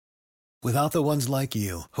Without the ones like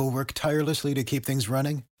you, who work tirelessly to keep things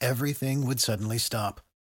running, everything would suddenly stop.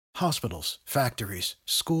 Hospitals, factories,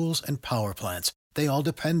 schools, and power plants, they all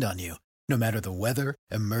depend on you. No matter the weather,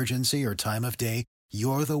 emergency, or time of day,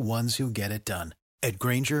 you're the ones who get it done. At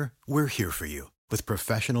Grainger, we're here for you with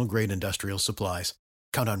professional-grade industrial supplies.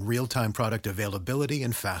 Count on real-time product availability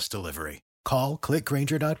and fast delivery. Call, click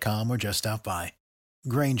Grainger.com, or just stop by.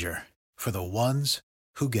 Grainger, for the ones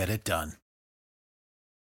who get it done.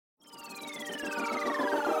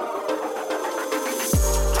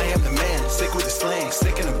 I am the man, sick with the slang,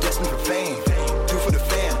 sick and I'm destined for fame. Do for the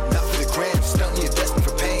fam, not for the gram, stunting you're destined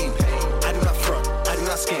for pain. I do not front, I do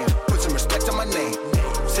not scam, put some respect on my name.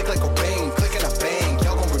 Sick like Cobain, click and I bang,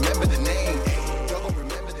 y'all gon' remember the name. Y'all gon'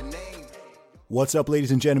 remember the name. What's up,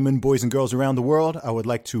 ladies and gentlemen, boys and girls around the world? I would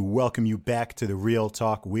like to welcome you back to the Real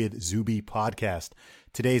Talk with Zuby podcast.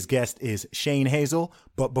 Today's guest is Shane Hazel,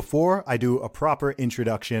 but before I do a proper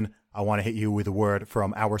introduction, I want to hit you with a word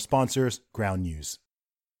from our sponsors, Ground News.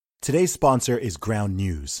 Today's sponsor is Ground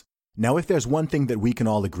News. Now, if there's one thing that we can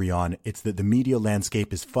all agree on, it's that the media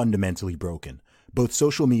landscape is fundamentally broken. Both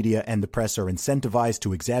social media and the press are incentivized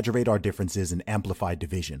to exaggerate our differences and amplify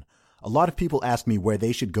division. A lot of people ask me where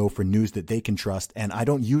they should go for news that they can trust, and I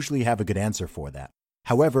don't usually have a good answer for that.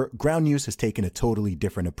 However, Ground News has taken a totally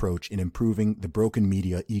different approach in improving the broken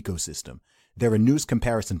media ecosystem. They're a news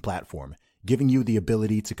comparison platform, giving you the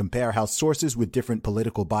ability to compare how sources with different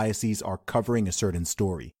political biases are covering a certain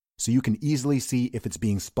story, so you can easily see if it's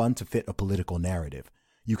being spun to fit a political narrative.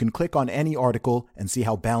 You can click on any article and see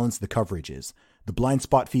how balanced the coverage is. The blind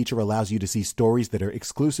spot feature allows you to see stories that are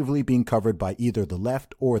exclusively being covered by either the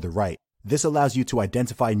left or the right. This allows you to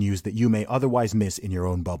identify news that you may otherwise miss in your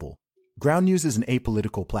own bubble. Ground News is an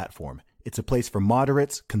apolitical platform. It's a place for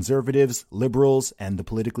moderates, conservatives, liberals, and the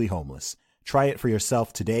politically homeless. Try it for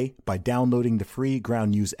yourself today by downloading the free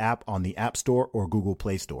Ground News app on the App Store or Google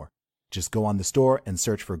Play Store. Just go on the store and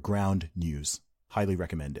search for Ground News. Highly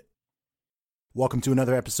recommend it. Welcome to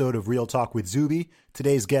another episode of Real Talk with Zuby.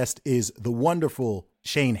 Today's guest is the wonderful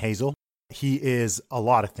Shane Hazel. He is a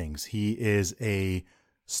lot of things. He is a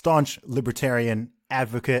staunch libertarian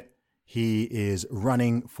advocate. He is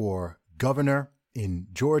running for governor in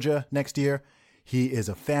Georgia next year. He is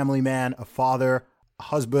a family man, a father, a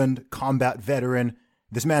husband, combat veteran.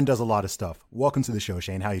 This man does a lot of stuff. Welcome to the show,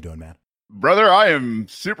 Shane. How you doing, man? Brother, I am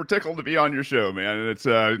super tickled to be on your show, man. It's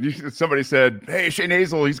somebody said, "Hey, Shane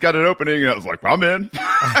Hazel, he's got an opening," and I was like, "I'm in."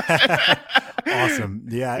 Awesome.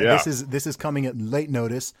 Yeah, this is coming at late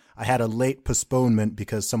notice. I had a late postponement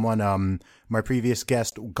because someone, my previous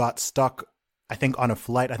guest, got stuck, I think, on a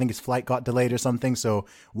flight. I think his flight got delayed or something, so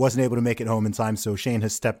wasn't able to make it home in time. So Shane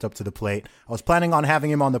has stepped up to the plate. I was planning on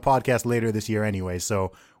having him on the podcast later this year anyway,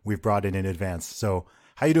 so we've brought it in advance. So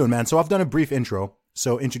how you doing, man? So I've done a brief intro.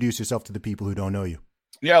 So introduce yourself to the people who don't know you.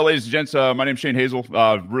 Yeah, ladies and gents, my name's Shane Hazel.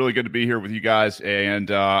 Really good to be here with you guys. And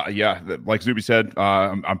like Zuby said,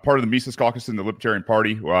 I'm part of the Mises Caucus in the Libertarian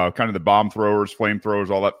Party, kind of the bomb throwers, flamethrowers,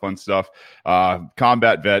 all that fun stuff.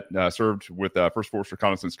 Combat vet, served with First Force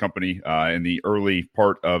Reconnaissance Company in the early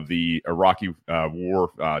part of the Iraqi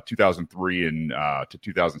war, 2003 and to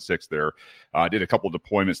 2006 there. Did a couple of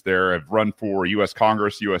deployments there. I've run for U.S.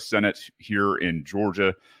 Congress, U.S. Senate here in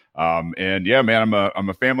Georgia. And yeah, man, I'm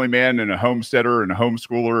a family man and a homesteader and a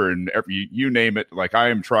homeschooler and you name it. Like, I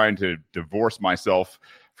am trying to divorce myself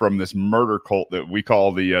from this murder cult that we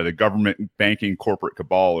call the government banking corporate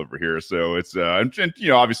cabal over here. So it's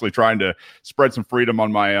obviously trying to spread some freedom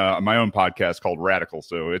on my own podcast called Radical.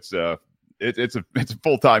 So it's a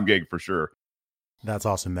full-time gig for sure. That's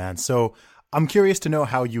awesome, man. So I'm curious to know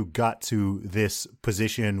how you got to this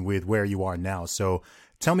position with where you are now. So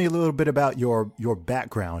tell me a little bit about your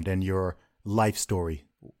background and your life story.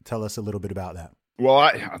 Tell us a little bit about that. Well,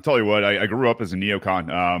 I'll tell you what, I grew up as a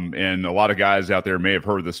neocon, and a lot of guys out there may have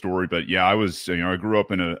heard the story, but yeah, I grew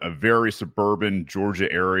up in a very suburban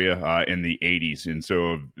Georgia area in the 80s. And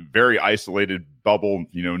so a very isolated bubble,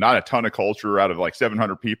 not a ton of culture. Out of like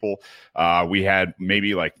 700 people, we had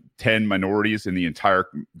maybe like 10 minorities in the entire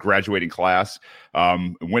graduating class.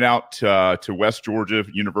 Went out to West Georgia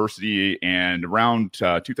University, and around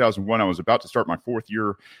 2001, I was about to start my fourth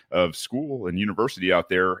year of school and university out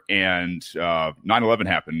there, and 9/11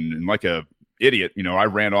 happened. And like a idiot, I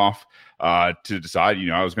ran off to decide,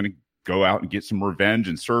 I was going to go out and get some revenge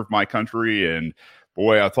and serve my country. And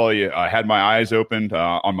boy, I'll tell you, I had my eyes opened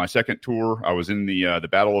on my second tour. I was in the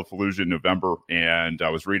Battle of Fallujah in November, and I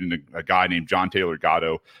was reading a guy named John Taylor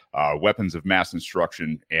Gatto, Weapons of Mass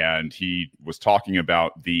Destruction, and he was talking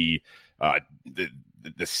about the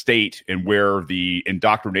state and where the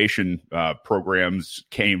indoctrination programs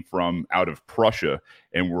came from out of Prussia.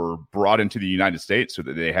 and were brought into the United States so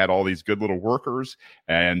that they had all these good little workers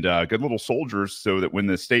and good little soldiers, so that when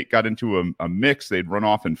the state got into a mix, they'd run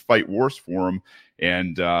off and fight wars for them.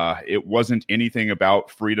 And it wasn't anything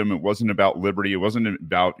about freedom. It wasn't about liberty. It wasn't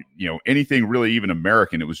about, anything really even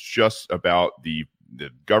American. It was just about the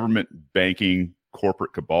government banking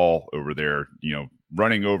corporate cabal over there,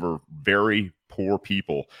 running over very poor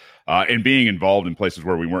people and being involved in places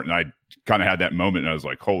where we weren't. And I kind of had that moment, and I was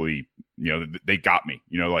like, holy, they got me,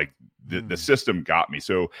 the system got me.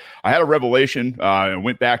 So I had a revelation and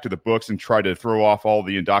went back to the books and tried to throw off all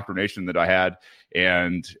the indoctrination that I had.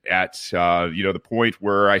 And at, the point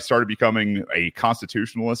where I started becoming a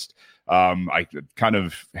constitutionalist, I kind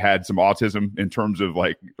of had some autism in terms of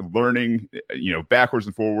like learning, backwards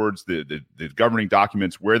and forwards, the governing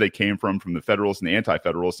documents, where they came from the Federalists and the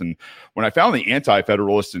Anti-Federalists. And when I found the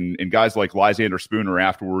Anti-Federalists and guys like Lysander Spooner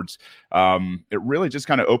afterwards, it really just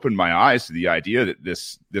kind of opened my eyes to the idea that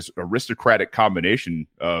this aristocratic combination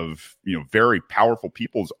of, very powerful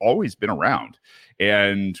people has always been around.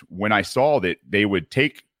 And when I saw that they would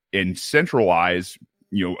take and centralize,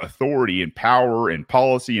 authority and power and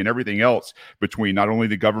policy and everything else between not only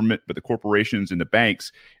the government, but the corporations and the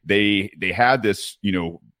banks, they had this,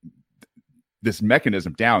 this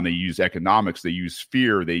mechanism down. They use economics, they use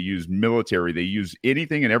fear, they use military, they use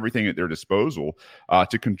anything and everything at their disposal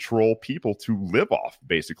to control people to live off,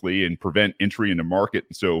 basically, and prevent entry into market.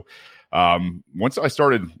 And so once I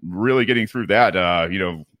started really getting through that,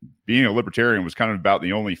 being a libertarian was kind of about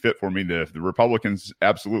the only fit for me. The Republicans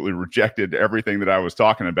absolutely rejected everything that I was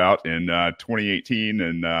talking about in 2018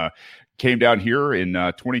 and came down here in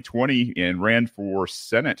 2020 and ran for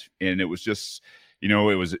Senate. And it was just,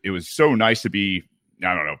 it was so nice to be,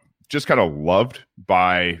 I don't know, just kind of loved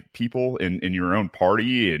by people in your own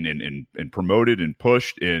party and promoted and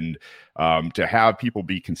pushed, and to have people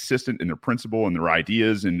be consistent in their principle and their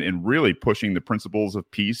ideas and really pushing the principles of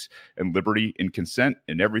peace and liberty and consent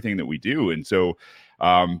in everything that we do. And so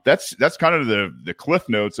that's kind of the cliff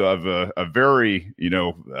notes of a very,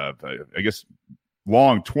 I guess,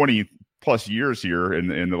 long 20 plus years here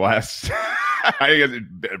in the last I guess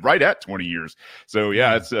right at 20 years. So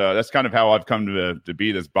yeah, that's kind of how I've come to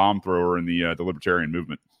be this bomb thrower in the libertarian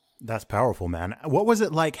movement. That's powerful, man. What was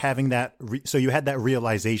it like having that? So you had that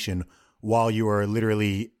realization while you were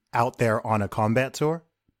literally out there on a combat tour?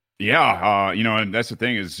 Yeah, and that's the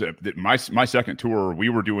thing is that my second tour, we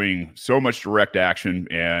were doing so much direct action,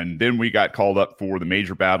 and then we got called up for the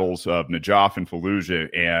major battles of Najaf and Fallujah,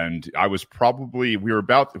 and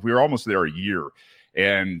we were almost there a year.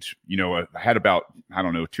 And, I had about,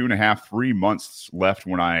 2.5, 3 months left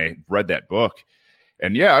when I read that book.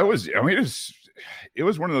 And yeah, it was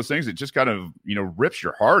one of those things that just kind of, rips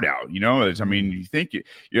your heart out, you think,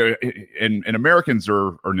 and Americans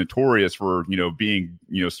are notorious for, being,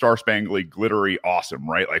 star spangly, glittery, awesome,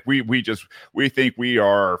 right? Like we think we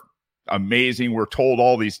are amazing. We're told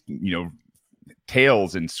all these,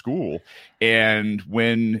 tales in school. And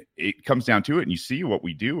when it comes down to it and you see what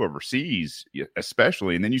we do overseas,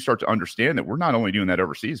 especially, and then you start to understand that we're not only doing that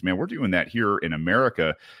overseas, man, we're doing that here in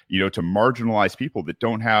America, to marginalize people that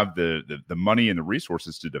don't have the money and the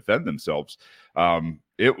resources to defend themselves.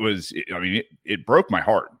 It broke my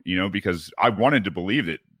heart, because I wanted to believe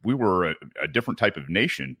that we were a different type of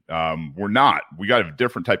nation. We're not. We got a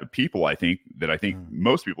different type of people, I think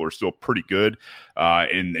most people are still pretty good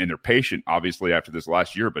and they're patient, obviously, after this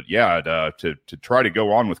last year. But yeah, to try to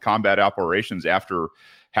go on with combat operations after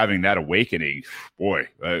having that awakening, boy,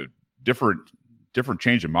 different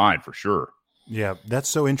change of mind for sure. Yeah, that's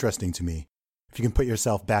so interesting to me. If you can put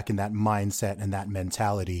yourself back in that mindset and that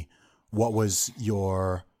mentality, what was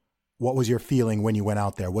your feeling when you went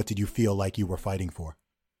out there? What did you feel like you were fighting for?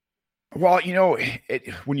 Well,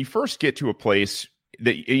 when you first get to a place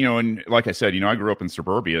that, and like I said, I grew up in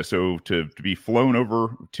suburbia. So to be flown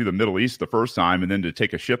over to the Middle East the first time and then to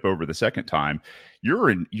take a ship over the second time,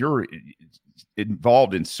 you're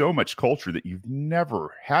involved in so much culture that you've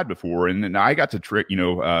never had before. And then I got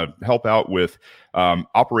to help out with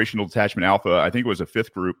Operational Detachment Alpha. I think it was a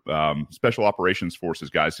 5th group, Special Operations Forces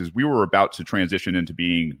guys, because we were about to transition into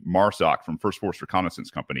being MARSOC from First Force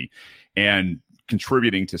Reconnaissance Company and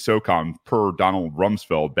contributing to SOCOM per Donald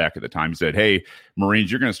Rumsfeld back at the time. He said, hey,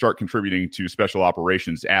 Marines, you're going to start contributing to special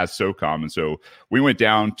operations as SOCOM. And so we went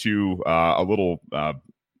down to a little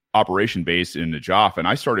operation base in Najaf, and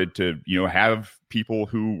I started to, have people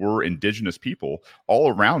who were indigenous people all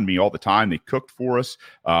around me all the time. They cooked for us.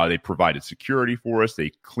 They provided security for us.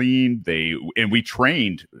 They cleaned. And we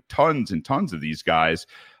trained tons and tons of these guys.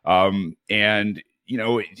 And,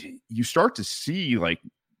 you start to see like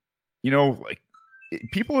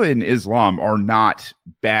people in Islam are not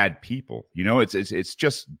bad people. You know, it's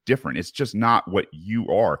just different. It's just not what you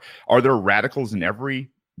are. Are there radicals in every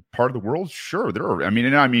part of the world? Sure, there are. I mean,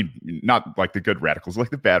 and I mean not like the good radicals, like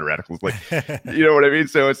the bad radicals, like you know what I mean?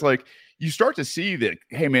 So it's like you start to see that,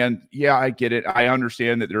 hey man, yeah, I get it. I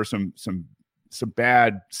understand that there are some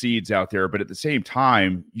bad seeds out there, but at the same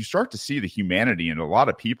time, you start to see the humanity in a lot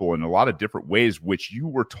of people in a lot of different ways, which you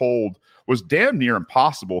were told was damn near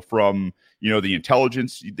impossible from, you know, the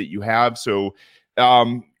intelligence that you have. So,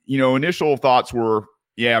 you know, initial thoughts were,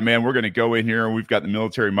 yeah, man, we're going to go in here and we've got the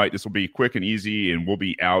military might. This will be quick and easy and we'll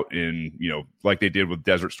be out in, you know, like they did with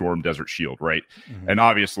Desert Storm, Desert Shield, right? Mm-hmm. And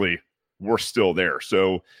obviously we're still there.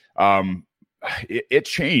 So, it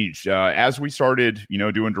changed as we started, you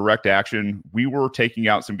know, doing direct action. We were taking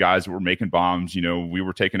out some guys that were making bombs. You know, we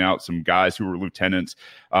were taking out some guys who were lieutenants,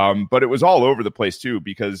 but it was all over the place too,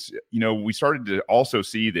 because, you know, we started to also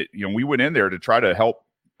see that, you know, we went in there to try to help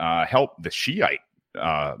the Shiite,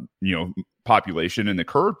 you know, population and the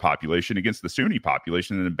Kurd population against the Sunni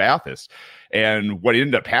population and the Baathists. And what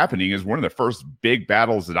ended up happening is one of the first big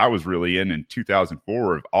battles that I was really in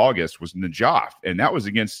 2004 of August was Najaf. And that was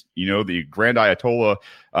against, you know, the Grand Ayatollah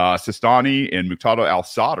Sistani and Muqtada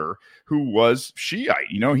al-Sadr, who was Shiite.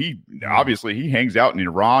 You know, he obviously he hangs out in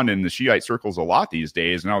Iran and the Shiite circles a lot these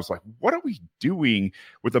days. And I was like, what are we doing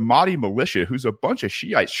with the Mahdi militia, who's a bunch of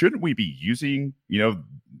Shiites? Shouldn't we be using, you know,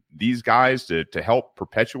 these guys to help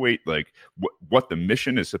perpetuate like what the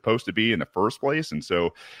mission is supposed to be in the first place? And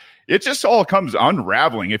so it just all comes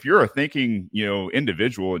unraveling. If you're a thinking, you know,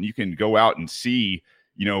 individual and you can go out and see,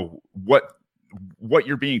 you know, what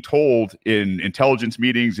you're being told in intelligence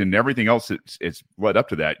meetings and everything else it's led up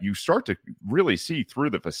to that, you start to really see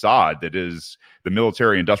through the facade that is the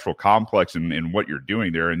military industrial complex and what you're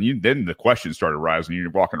doing there. And then the questions start arising.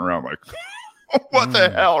 You're walking around like, what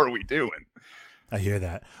the hell are we doing? I hear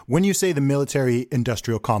that. When you say the military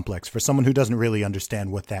industrial complex, for someone who doesn't really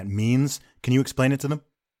understand what that means, can you explain it to them?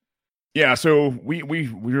 Yeah, so we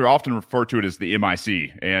often refer to it as the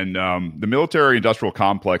MIC, and the military industrial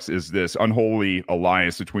complex is this unholy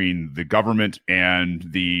alliance between the government and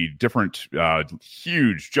the different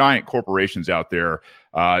huge giant corporations out there,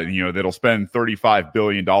 you know, that'll spend $35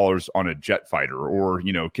 billion on a jet fighter, or,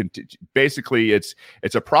 you know, basically it's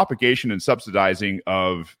a propagation and subsidizing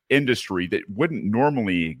of industry that wouldn't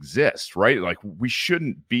normally exist, right? Like we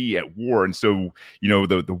shouldn't be at war. And so, you know,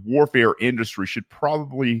 the warfare industry should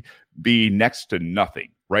probably be next to nothing,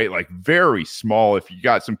 right? Like very small. If you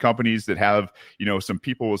got some companies that have, you know, some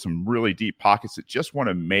people with some really deep pockets that just want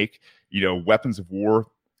to make, you know, weapons of war,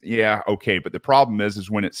 yeah, okay. But the problem is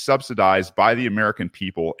when it's subsidized by the American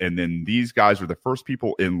people, and then these guys are the first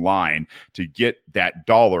people in line to get that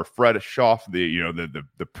dollar fresh off the, you know,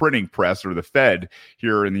 the printing press or the Fed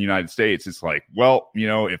here in the United States. It's like, well, you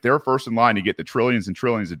know, if they're first in line to get the trillions and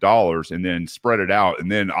trillions of dollars and then spread it out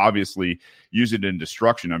and then obviously use it in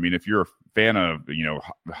destruction. I mean, if you're a fan of, you know,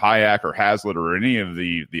 Hayek or Hazlitt or any of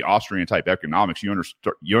the Austrian type economics,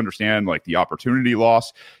 you understand like the opportunity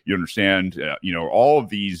loss. You understand, you know, all of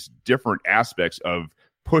these different aspects of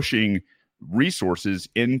pushing resources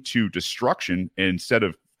into destruction instead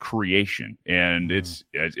of creation. And it's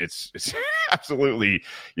absolutely,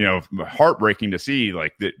 you know, heartbreaking to see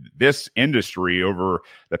like that this industry over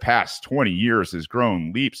the past 20 years has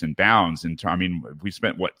grown leaps and bounds. And I mean, we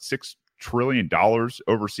spent $6 trillion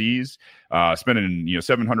overseas, spending, you know,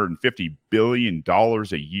 $750 billion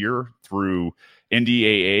a year through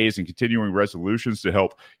NDAAs and continuing resolutions to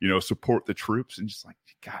help, you know, support the troops. And just like,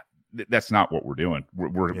 God, that's not what we're doing.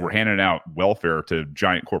 We're handing out welfare to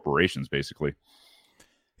giant corporations, basically.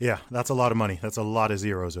 Yeah, that's a lot of money. That's a lot of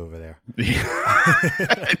zeros over there.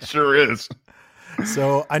 It sure is.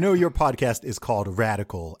 So I know your podcast is called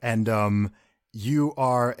Radical, and you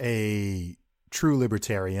are a true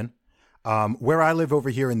libertarian. Where I live over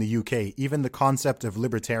here in the UK, even the concept of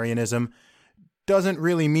libertarianism doesn't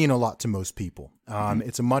really mean a lot to most people.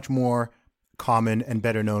 It's a much more common and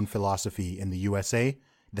better known philosophy in the USA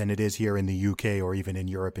than it is here in the UK or even in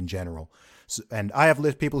Europe in general. So, and I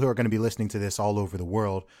have people who are going to be listening to this all over the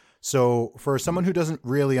world. So for someone who doesn't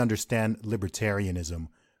really understand libertarianism,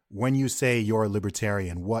 when you say you're a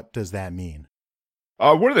libertarian, what does that mean?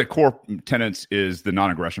 One of the core tenets is the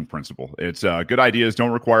non-aggression principle. It's good ideas don't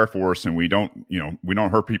require force, and we don't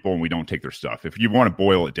hurt people, and we don't take their stuff. If you want to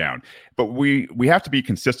boil it down, but we have to be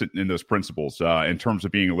consistent in those principles in terms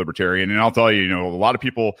of being a libertarian. And I'll tell you, you know, a lot of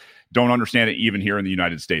people don't understand it even here in the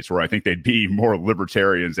United States, where I think they'd be more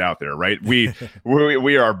libertarians out there, right? We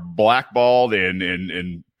are blackballed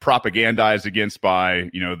and propagandized against by,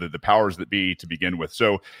 the powers that be to begin with.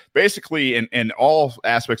 So basically in all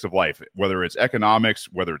aspects of life, whether it's economics,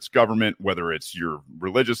 whether it's government, whether it's your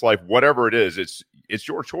religious life, whatever it is, it's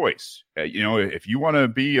your choice. If you want to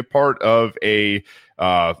be a part of a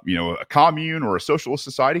commune or a socialist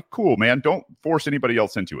society, cool, man. Don't force anybody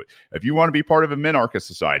else into it. If you want to be part of a minarchist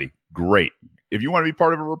society, great. If you want to be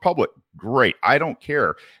part of a republic, great. I don't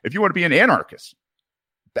care. If you want to be an anarchist,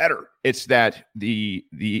 better. It's that the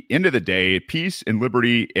end of the day, peace and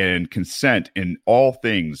liberty and consent in all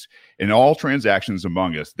things, in all transactions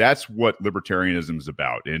among us, that's what libertarianism is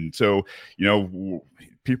about. And so,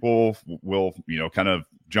 people will, kind of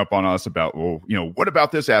jump on us about, well, what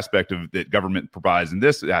about this aspect of that government provides and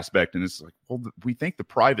this aspect? And it's like, well, we think the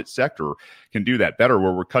private sector can do that better,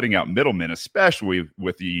 where we're cutting out middlemen, especially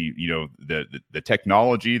with the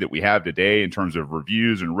technology that we have today in terms of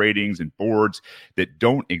reviews and ratings and boards that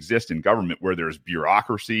don't exist in government, where there's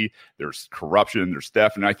bureaucracy, there's corruption, there's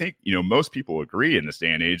theft. And I think, most people agree in this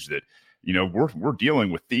day and age that, we're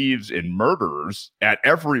dealing with thieves and murderers at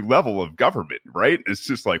every level of government, right? It's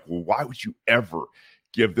just like, well, why would you ever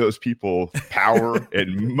give those people power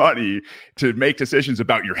and money to make decisions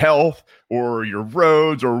about your health or your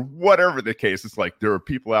roads or whatever the case? It's like there are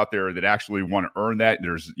people out there that actually want to earn that.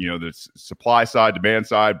 There's, the supply side, demand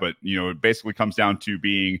side, but, it basically comes down to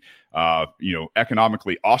being,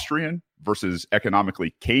 economically Austrian versus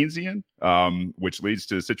economically Keynesian, which leads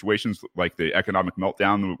to situations like the economic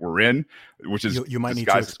meltdown that we're in, which is you might need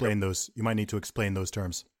to explain those. You might need to explain those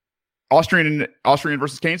terms. Austrian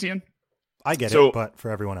versus Keynesian. I get it, but for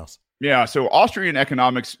everyone else. Yeah, so Austrian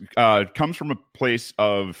economics comes from a place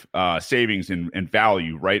of savings and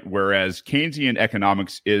value, right? Whereas Keynesian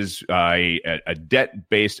economics is a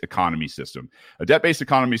debt-based economy system. A debt-based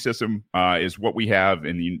economy system is what we have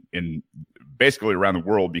in basically around the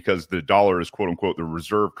world, because the dollar is, quote unquote, the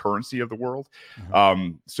reserve currency of the world.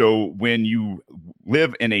 Mm-hmm. So when you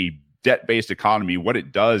live in a debt-based economy, what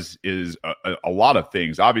it does is a lot of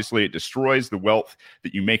things. Obviously, it destroys the wealth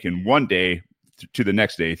that you make in one day to the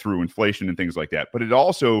next day through inflation and things like that. But it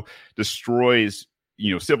also destroys,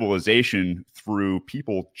 civilization through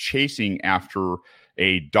people chasing after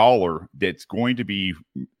a dollar that's going to be,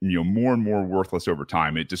 more and more worthless over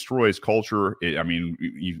time. It destroys culture.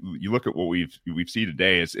 You look at what we've seen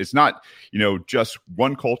today. It's not, just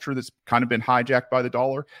one culture that's kind of been hijacked by the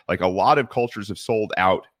dollar. Like, a lot of cultures have sold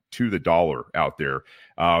out to the dollar out there.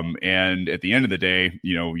 And at the end of the day,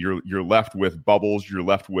 you're left with bubbles. You're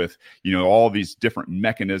left with, all these different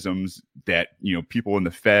mechanisms that, people in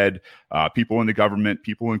the Fed, people in the government,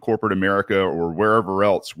 people in corporate America, or wherever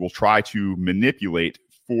else will try to manipulate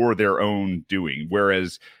for their own doing.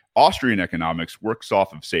 Whereas Austrian economics works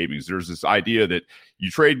off of savings. There's this idea that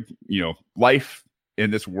you trade, life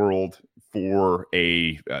in this world for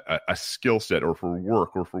a skill set or for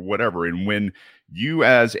work or for whatever. And when you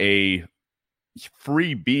as a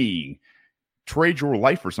free being trade your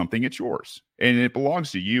life for something, it's yours and it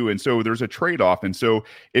belongs to you. And so there's a trade-off. And so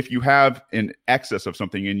if you have an excess of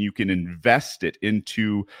something and you can invest it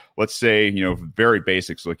into, let's say, very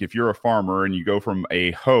basics, like if you're a farmer and you go from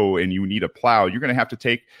a hoe and you need a plow, you're going to have to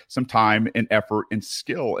take some time and effort and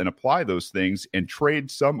skill and apply those things and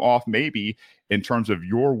trade some off, maybe in terms of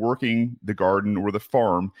your working the garden or the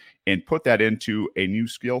farm, and put that into a new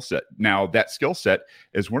skill set. Now, that skill set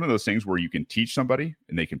is one of those things where you can teach somebody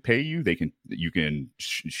and they can pay you. You can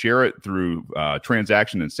share it through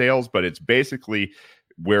transaction and sales, but it's basically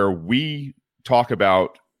where we talk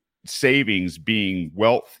about savings being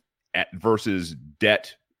wealth versus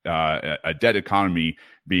debt, a debt economy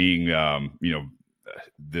being,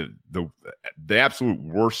 the absolute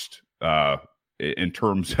worst in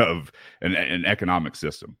terms of an economic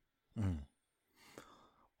system. Mm.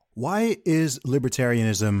 Why is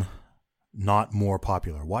libertarianism not more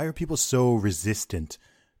popular? Why are people so resistant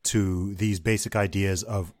to these basic ideas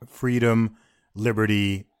of freedom,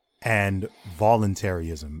 liberty, and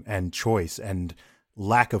voluntarism, and choice, and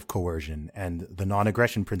lack of coercion, and the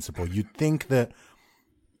non-aggression principle? You'd think that,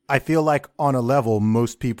 I feel like on a level,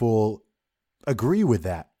 most people agree with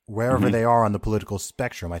that, wherever they are on the political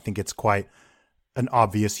spectrum. I think it's quite an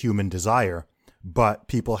obvious human desire, but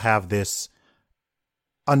people have this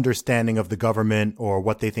understanding of the government or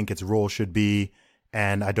what they think its role should be.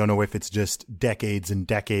 And I don't know if it's just decades and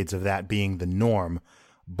decades of that being the norm,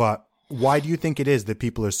 but why do you think it is that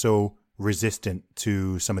people are so resistant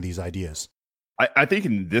to some of these ideas? I think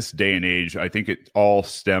in this day and age, I think it all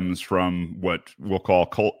stems from what we'll call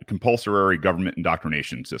compulsory government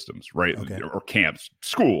indoctrination systems, right? Okay. Or camps,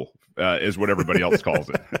 school, is what everybody else calls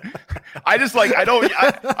it. I just like I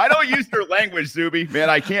don't use their language, Zuby. Man,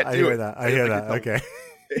 I can't do it. I hear that. Okay.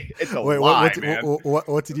 It's a lie, man.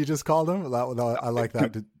 What did you just call them? I like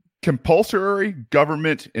that. Compulsory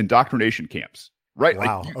government indoctrination camps. Right?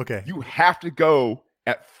 Wow. Like Okay. You have to go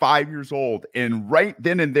at 5 years old, and right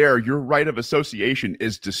then and there, your right of association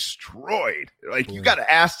is destroyed. Like you got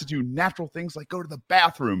to ask to do natural things like go to the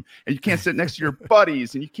bathroom, and you can't sit next to your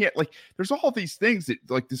buddies, and you can't like. There's all these things that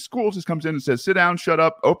like the school just comes in and says, "Sit down, shut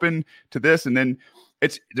up, open to this," and then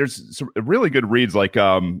there's some really good reads like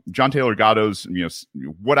John Taylor Gatto's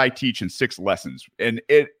What I Teach in 6 Lessons, and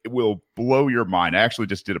it will blow your mind. I actually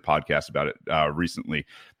just did a podcast about it recently,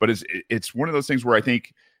 but it's one of those things where I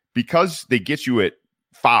think because they get you at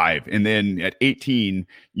 5 and then at 18,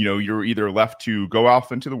 you're either left to go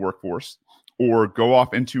off into the workforce or go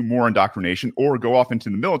off into more indoctrination or go off into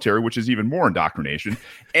the military, which is even more indoctrination.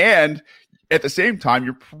 And at the same time,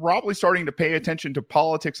 you're probably starting to pay attention to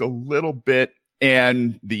politics a little bit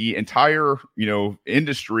and the entire,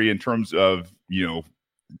 industry in terms of,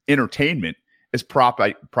 entertainment is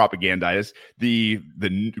propagandized. The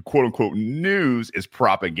quote unquote news is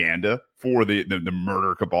propaganda for the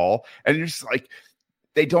murder cabal. And you're just like,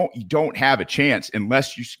 you don't have a chance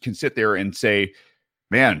unless you can sit there and say,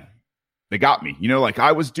 man, they got me, like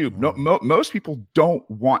I was duped. No, most people don't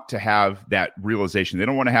want to have that realization. They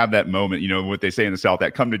don't want to have that moment, what they say in the South,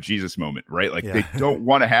 that come to Jesus moment, right? Like They don't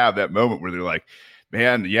want to have that moment where they're like,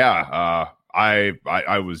 man,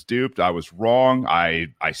 I was duped. I was wrong. I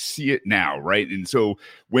see it now. Right. And so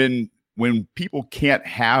when people can't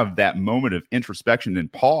have that moment of introspection and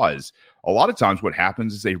pause, a lot of times what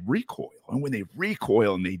happens is they recoil. And when they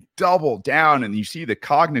recoil and they double down, and you see the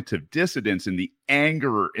cognitive dissonance and the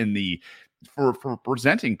anger and for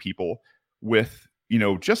presenting people with,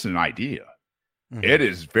 just an idea. Mm-hmm. It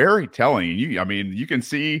is very telling. You can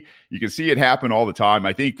see it happen all the time.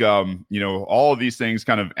 I think, all of these things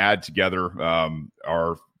kind of add together,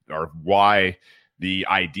 are why the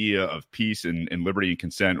idea of peace and liberty and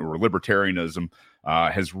consent, or libertarianism,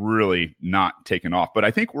 has really not taken off. But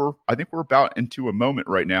I think we're about into a moment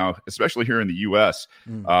right now, especially here in the U.S.,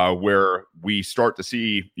 where we start to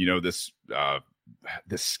see,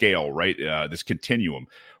 this scale, right? This continuum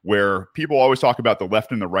where people always talk about the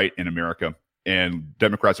left and the right in America and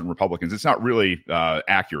Democrats and Republicans. It's not really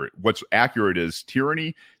accurate. What's accurate is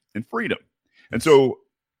tyranny and freedom. And so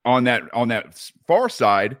on that far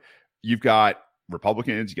side, you've got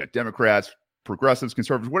Republicans, you got Democrats, progressives,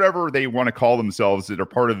 conservatives, whatever they want to call themselves, that are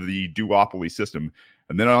part of the duopoly system.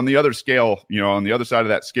 And then on the other scale, on the other side of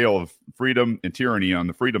that scale of freedom and tyranny, on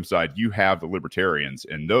the freedom side, you have the libertarians.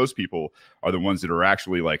 And those people are the ones that are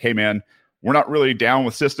actually like, hey, man, we're not really down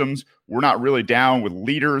with systems. We're not really down with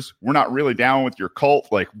leaders. We're not really down with your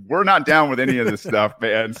cult. Like, we're not down with any of this stuff,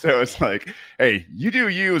 man. So it's like, hey, you do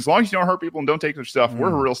you. As long as you don't hurt people and don't take their stuff, we're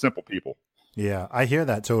real simple people. Yeah, I hear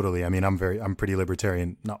that totally. I mean, I'm pretty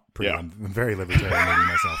libertarian. Not pretty. Yeah. I'm very libertarian maybe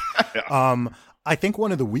myself. Yeah. I think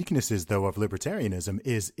one of the weaknesses, though, of libertarianism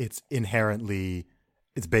is it's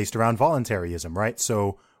based around voluntarism, right?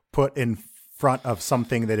 So put in front of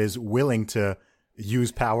something that is willing to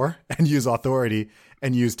use power and use authority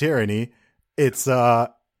and use tyranny, it's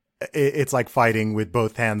like fighting with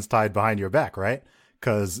both hands tied behind your back, right?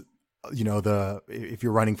 Because if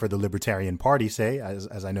you're running for the Libertarian Party, say,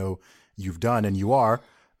 as I know you've done and you are,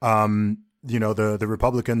 the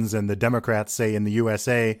Republicans and the Democrats, say, in the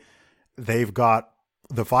USA, they've got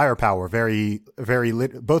the firepower very, very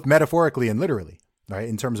both metaphorically and literally, right?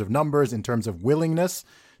 In terms of numbers, in terms of willingness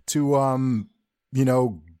to,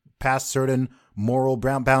 pass certain moral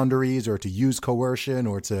boundaries, or to use coercion,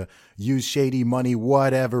 or to use shady money,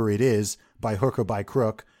 whatever it is, by hook or by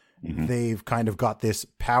crook. Mm-hmm. They've kind of got this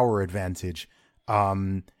power advantage.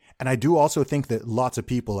 And I do also think that lots of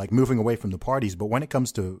people, like, moving away from the parties, but when it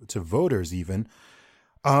comes to voters even,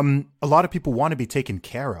 a lot of people want to be taken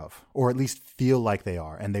care of, or at least feel like they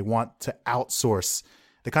are, and they want to outsource.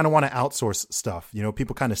 They kind of want to outsource stuff.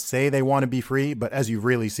 People kind of say they want to be free, but as you've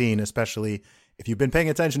really seen, especially if you've been paying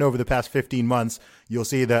attention over the past 15 months, you'll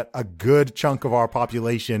see that a good chunk of our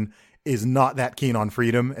population is not that keen on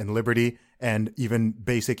freedom and liberty and even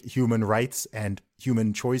basic human rights and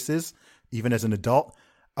human choices, even as an adult.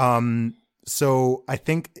 So I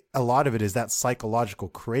think a lot of it is that psychological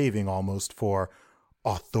craving almost for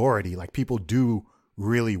authority. Like, people do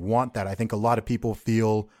really want that. I think a lot of people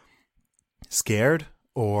feel scared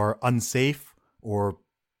or unsafe or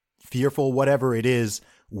fearful, whatever it is,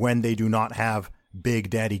 when they do not have Big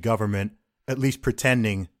Daddy government at least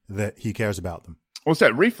pretending that he cares about them. What's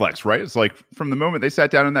that reflex, right? It's like from the moment they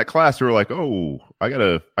sat down in that class, they were like, "Oh, I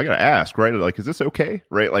gotta ask, right? Like, is this okay,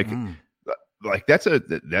 right? Like that's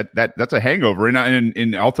a hangover."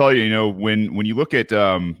 And I'll tell you, when you look at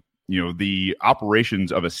the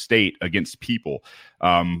operations of a state against people,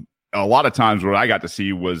 a lot of times what I got to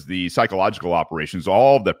see was the psychological operations,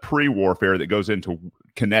 all the pre-warfare that goes into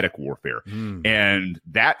kinetic warfare, and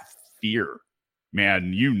that fear.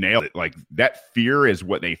 Man, you nailed it. Like that fear is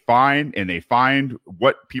what they find, and they find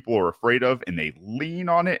what people are afraid of, and they lean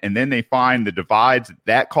on it. And then they find the divides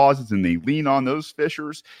that causes, and they lean on those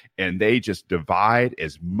fissures, and they just divide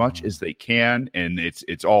as much as they can. And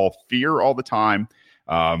it's all fear all the time.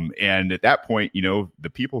 And at that point, the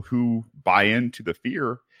people who buy into the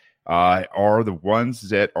fear are the ones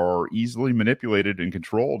that are easily manipulated and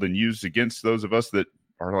controlled and used against those of us that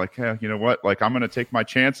are like, hey, you know what? Like, I'm going to take my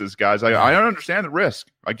chances, guys. I understand the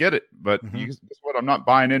risk. I get it. But guess what? I'm not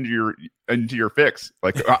buying into your fix.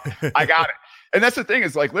 Like, I got it. And that's the thing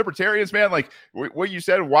is, like, libertarians, man, like what you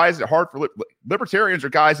said, why is it hard for libertarians are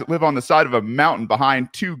guys that live on the side of a mountain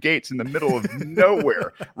behind two gates in the middle of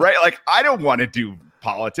nowhere, right? Like, I don't want to do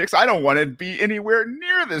politics. I don't want to be anywhere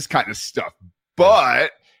near this kind of stuff.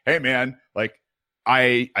 But, hey, man, like,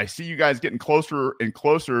 I see you guys getting closer and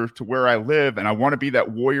closer to where I live, and I want to be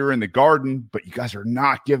that warrior in the garden, but you guys are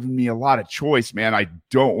not giving me a lot of choice, man. I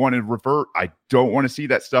don't want to revert. I don't want to see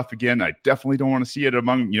that stuff again. I definitely don't want to see it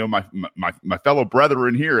among, my fellow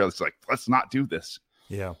brethren here. It's like, let's not do this.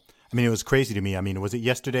 Yeah. I mean, it was crazy to me. I mean, was it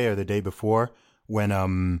yesterday or the day before when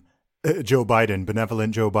benevolent Joe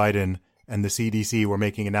Biden and the CDC were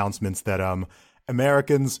making announcements that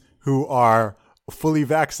Americans who are fully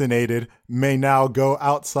vaccinated may now go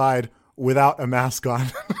outside without a mask on.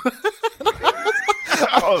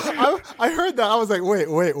 I heard that. I was like,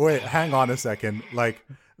 wait, hang on a second. Like,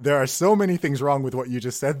 there are so many things wrong with what you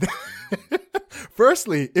just said there.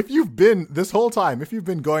 Firstly, if you've been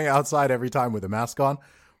going outside every time with a mask on,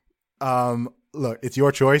 look, it's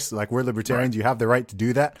your choice. Like, we're libertarians. Right. You have the right to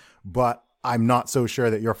do that. But I'm not so sure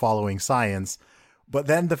that you're following science. But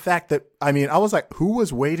then the fact that, I mean, I was like, who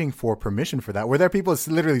was waiting for permission for that? Were there people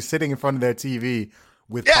literally sitting in front of their TV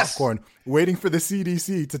with popcorn, waiting for the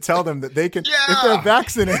CDC to tell them that they can, if they're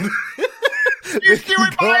vaccinated, we can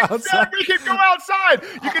go outside.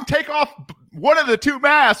 You can take off one of the two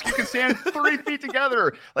masks. You can stand 3 feet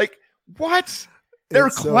together. Like, what? They're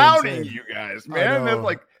clowning you guys, man. They're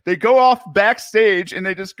like, they go off backstage and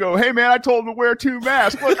they just go, hey, man, I told them to wear 2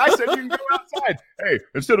 masks. Look, I said you can go outside. Hey,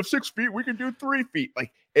 instead of 6 feet, we can do 3 feet.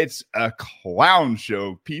 Like, it's a clown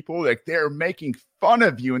show, people. Like, they're making fun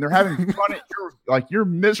of you and they're having fun at your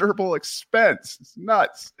miserable expense. It's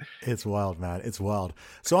nuts. It's wild, man. It's wild.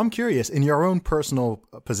 So I'm curious, in your own personal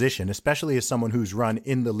position, especially as someone who's run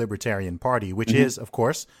in the Libertarian Party, which is, of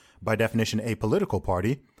course, by definition, a political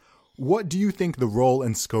party, what do you think the role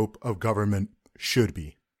and scope of government should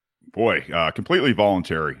be? Boy, completely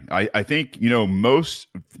voluntary. I think, most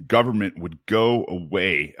government would go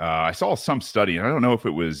away. I saw some study, and I don't know if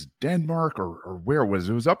it was Denmark or where it was.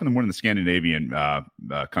 It was up in one of the Scandinavian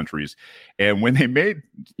countries. And when they made,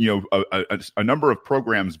 a number of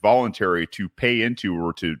programs voluntary to pay into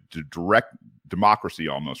or to direct democracy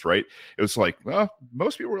almost, right? It was like, well,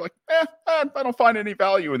 most people were like, I don't find any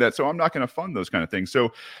value in that, so I'm not going to fund those kind of things.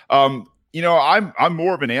 So, I'm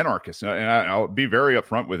more of an anarchist, and I'll be very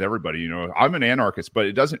upfront with everybody. I'm an anarchist, but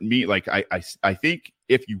it doesn't mean like I think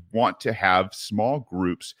if you want to have small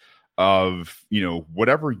groups of,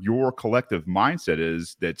 whatever your collective mindset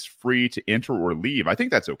is that's free to enter or leave, I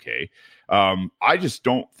think that's okay. I just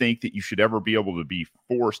don't think that you should ever be able to be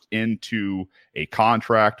forced into a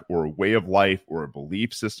contract or a way of life or a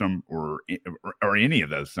belief system or any of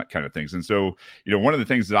those kind of things. And so, one of the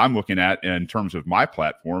things that I'm looking at in terms of my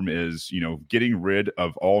platform is, getting rid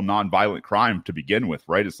of all nonviolent crime to begin with,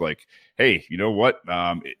 right? It's like, hey, you know what?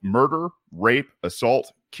 Murder, rape,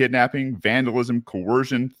 assault, kidnapping, vandalism,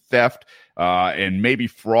 coercion, theft, and maybe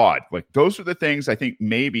fraud. Like, those are the things I think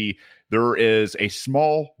maybe there is a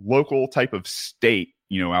small local type of state,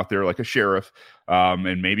 out there, like a sheriff,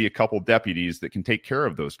 and maybe a couple deputies that can take care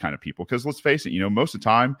of those kind of people. Because let's face it, most of the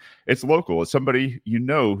time it's local. It's somebody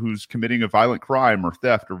who's committing a violent crime or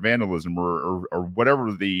theft or vandalism or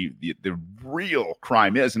whatever the real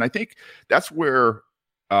crime is. And I think that's where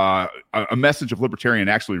a message of libertarian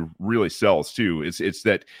actually really sells too. It's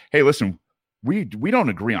that, hey, listen, we don't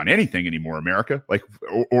agree on anything anymore, America, like,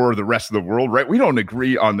 or the rest of the world, right? We don't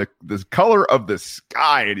agree on the color of the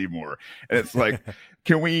sky anymore. And it's like,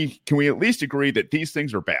 can we at least agree that these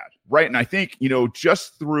things are bad, right? And I think,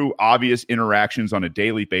 just through obvious interactions on a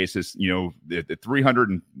daily basis, the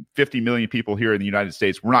 350 million people here in the United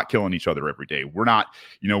States, we're not killing each other every day. We're not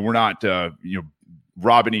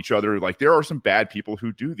robbing each other. Like, there are some bad people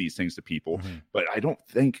who do these things to people, but I don't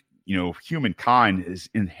think humankind is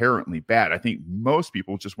inherently bad. I think most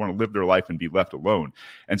people just want to live their life and be left alone.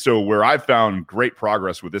 And so where I've found great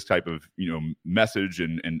progress with this type of, message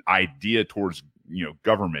and idea towards,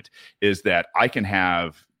 government is that I can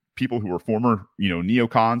have people who are former,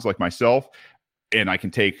 neocons like myself, and I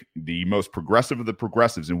can take the most progressive of the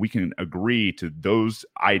progressives, and we can agree to those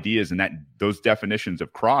ideas and those definitions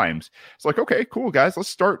of crimes. It's like, okay, cool, guys, let's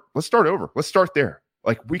start over. Let's start there.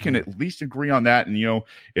 Like, we can at least agree on that. And,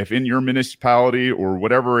 if in your municipality or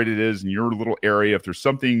whatever it is in your little area, if there's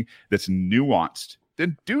something that's nuanced,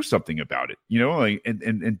 then do something about it,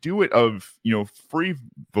 and do it of, free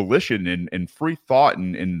volition and free thought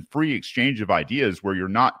and free exchange of ideas, where you're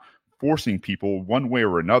not forcing people one way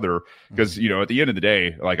or another. Because, at the end of the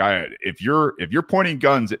day, like, if you're pointing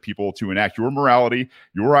guns at people to enact your morality,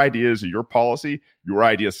 your ideas, or your policy, your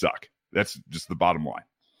ideas suck. That's just the bottom line.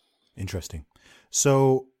 Interesting.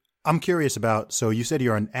 So I'm curious about, so you said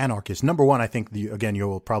you're an anarchist. Number one, I think,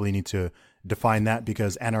 you'll probably need to define that,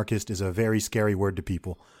 because anarchist is a very scary word to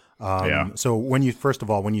people. So when you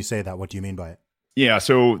say that, what do you mean by it? Yeah.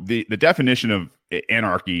 So the definition of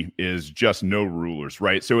anarchy is just no rulers,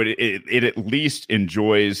 right? So it at least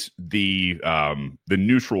enjoys the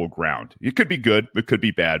neutral ground. It could be good, it could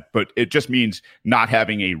be bad, but it just means not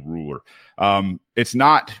having a ruler. It's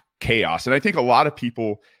not chaos. And I think a lot of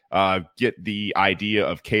people get the idea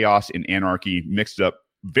of chaos and anarchy mixed up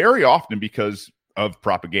very often because of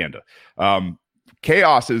propaganda.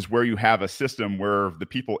 Chaos is where you have a system where the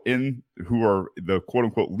people who are the quote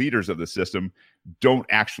unquote leaders of the system don't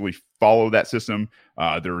actually follow that system.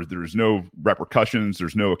 There's no repercussions,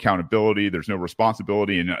 there's no accountability, there's no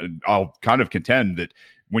responsibility. And I'll kind of contend that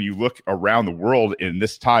when you look around the world in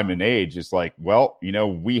this time and age, it's like, well,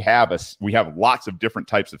 we have lots of different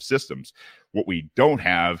types of systems. What we don't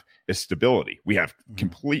have is stability. We have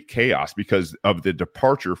complete chaos because of the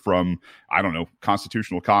departure from,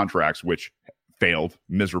 constitutional contracts, which failed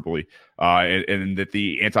miserably, and that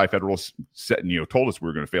the anti-federalists told us we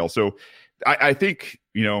were going to fail. So I think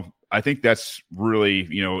that's really,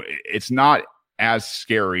 it's not as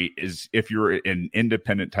scary as if you're an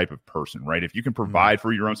independent type of person, right? If you can provide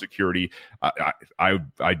for your own security, I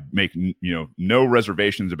make no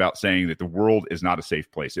reservations about saying that the world is not a safe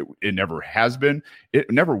place. It never has been. It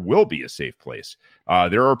never will be a safe place.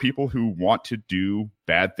 There are people who want to do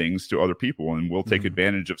bad things to other people and will take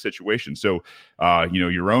advantage of situations. So,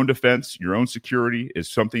 your own defense, your own security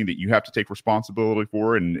is something that you have to take responsibility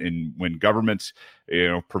for. And when governments,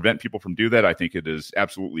 prevent people from doing that, I think it is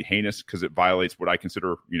absolutely heinous, because it violates what I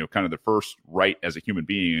consider, kind of the first right as a human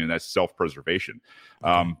being, and that's self-preservation.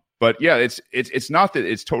 But yeah, it's not that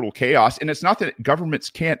it's total chaos, and it's not that governments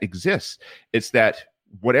can't exist. It's that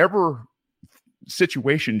whatever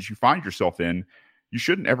situations you find yourself in, you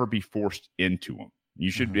shouldn't ever be forced into them. You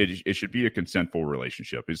should it should be a consentful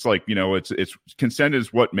relationship. It's like, it's consent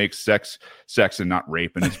is what makes sex and not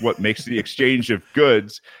rape, and it's what makes the exchange of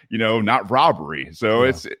goods, not robbery. So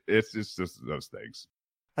it's just those things.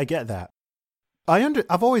 I get that.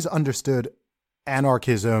 I've always understood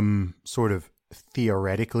anarchism sort of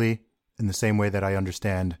theoretically in the same way that I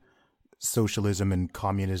understand socialism and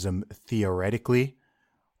communism theoretically.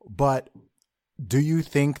 But do you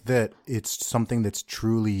think that it's something that's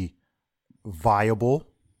truly viable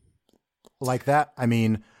like that? I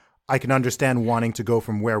mean, I can understand wanting to go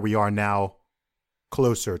from where we are now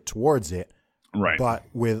closer towards it. Right. But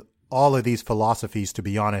with all of these philosophies, to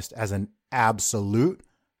be honest, as an absolute,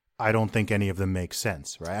 I don't think any of them make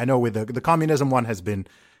sense, right? I know with the communism one that's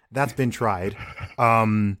been tried.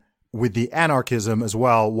 With the anarchism as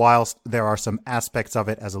well, whilst there are some aspects of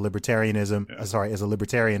it as a libertarian,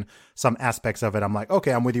 some aspects of it, I'm like,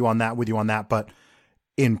 okay, I'm with you on that. But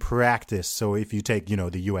in practice, so if you take,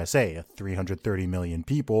 the USA, 330 million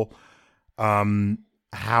people,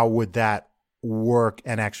 how would that work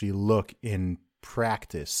and actually look in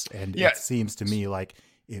practice? And it seems to me like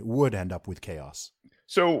it would end up with chaos.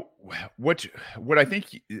 So what I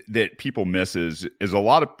think that people miss is a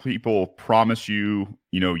lot of people promise you,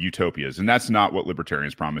 utopias, and that's not what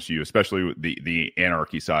libertarians promise you, especially the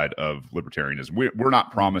anarchy side of libertarianism. We're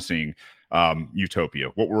not promising utopia.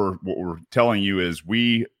 What we're telling you is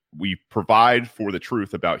we we provide for the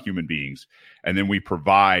truth about human beings, and then we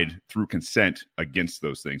provide through consent against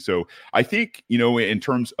those things. So I think, in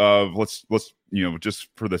terms of let's just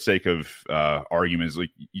for the sake of arguments, like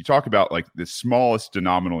you talk about like the smallest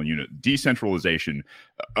denominal unit, decentralization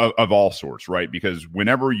of all sorts, right? Because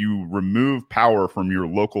whenever you remove power from your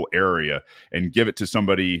local area and give it to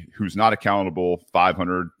somebody who's not accountable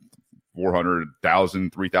 500,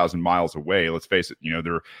 400,000, 3,000 miles away, let's face it,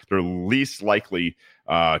 they're least likely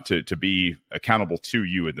to be accountable to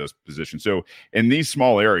you in those positions. So in these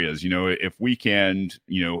small areas, if we can,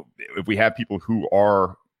 if we have people who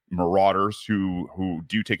are marauders who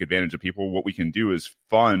do take advantage of people, what we can do is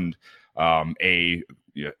fund a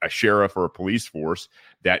sheriff or a police force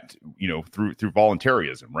that, through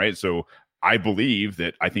voluntarism, right? So I believe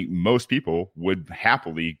that I think most people would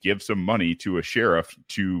happily give some money to a sheriff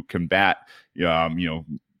to combat,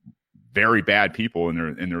 very bad people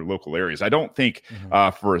in their local areas. I don't think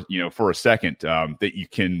for a second that you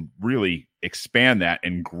can really expand that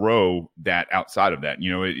and grow that outside of that.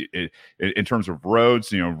 In terms of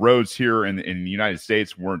roads, roads here in the United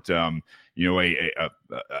States weren't a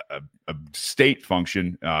state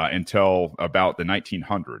function until about the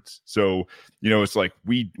 1900s. So it's like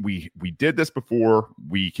we did this before.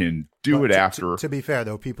 We can do it after. To be fair,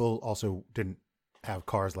 though, people also didn't have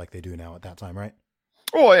cars like they do now at that time, right?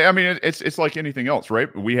 Well, I mean, it's like anything else,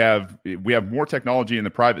 right? We have more technology in the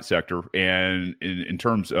private sector, and in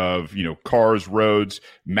terms of cars, roads,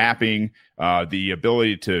 mapping, the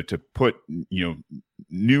ability to put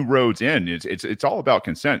new roads in. It's all about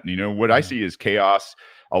consent. What I see as chaos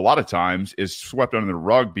a lot of times is swept under the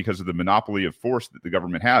rug because of the monopoly of force that the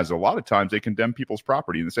government has. A lot of times they condemn people's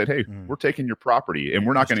property and they said, hey, we're taking your property and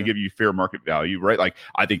we're not going to give you fair market value, right? Like,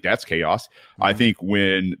 I think that's chaos. I think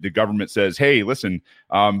when the government says, hey, listen,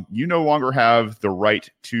 you no longer have the right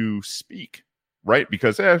to speak, right?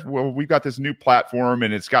 Because, we've got this new platform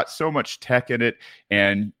and it's got so much tech in it,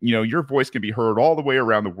 and your voice can be heard all the way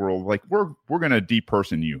around the world. Like, we're going to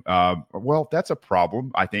deperson you. Well, that's a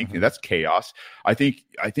problem. I think that's chaos. I think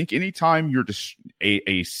anytime you're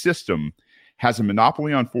a system has a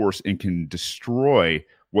monopoly on force and can destroy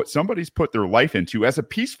what somebody's put their life into as a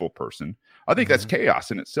peaceful person, I think that's chaos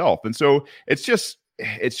in itself. And so it's just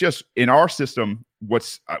in our system.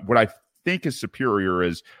 What I think is superior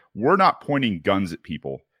is we're not pointing guns at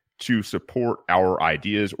people to support our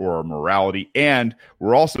ideas or our morality. And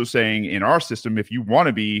we're also saying in our system, if you want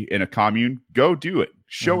to be in a commune, go do it.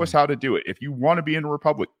 Show us how to do it. If you want to be in a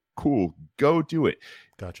republic, cool, go do it.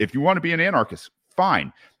 Gotcha. If you want to be an anarchist,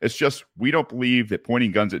 fine. It's just we don't believe that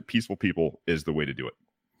pointing guns at peaceful people is the way to do it.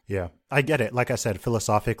 Yeah, I get it. Like I said,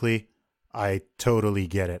 philosophically, I totally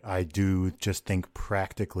get it. I do just think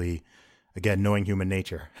practically, again, knowing human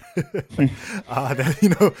nature,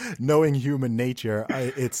 knowing human nature,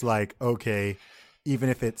 it's like, okay, even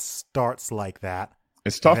if it starts like that,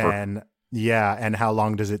 it's tougher. And how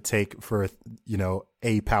long does it take for,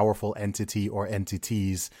 a powerful entity or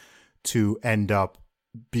entities to end up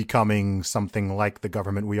becoming something like the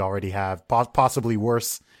government we already have, possibly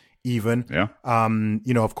worse even. Yeah.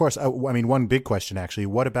 Of course, I mean, one big question, actually,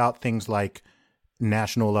 what about things like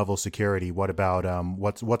national level security? What about,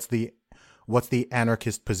 what's the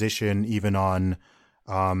anarchist position even on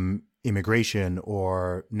immigration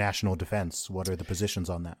or national defense? What are the positions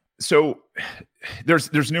on that? So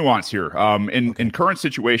there's nuance here. In current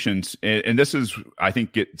situations, and this is, I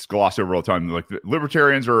think, gets glossed over all the time, like the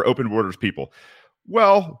libertarians are open borders people.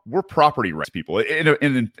 Well, we're property rights people.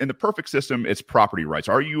 In the perfect system, it's property rights.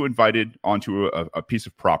 Are you invited onto a piece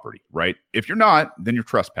of property, right? If you're not, then you're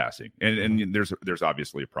trespassing, and there's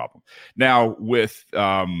obviously a problem. Now with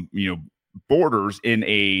borders in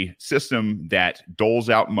a system that doles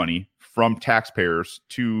out money from taxpayers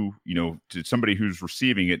to somebody who's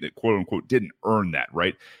receiving it that quote unquote didn't earn that,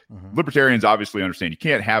 right? Libertarians obviously understand you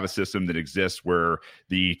can't have a system that exists where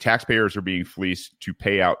the taxpayers are being fleeced to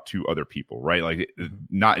pay out to other people, right? Like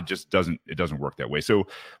it doesn't work that way. So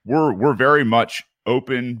we're very much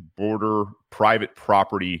open border, private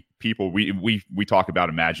property people. We talk about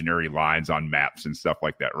imaginary lines on maps and stuff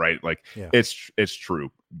like that, right? Like it's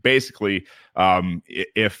true. Basically,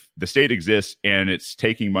 if the state exists and it's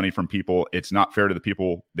taking money from people, it's not fair to the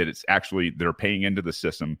people that are paying into the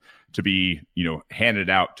system to be, handed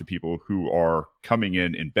out to people who are coming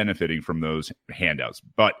in and benefiting from those handouts.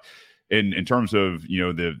 But in terms of,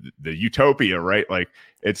 the utopia, right? Like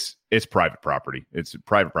it's private property. It's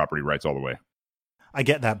private property rights all the way. I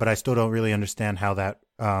get that, but I still don't really understand how that,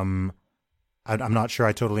 I'm not sure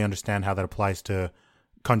I totally understand how that applies to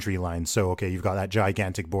country lines. So, okay, you've got that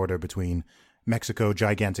gigantic border between Mexico,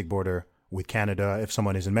 gigantic border with Canada. If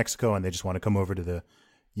someone is in Mexico and they just want to come over to the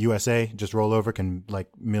USA just roll over? Can like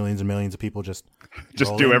millions and millions of people just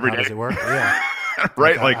do every day? How does it work? Yeah.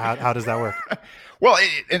 Right. Like how does that work? Well,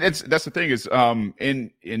 that's the thing is,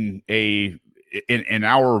 in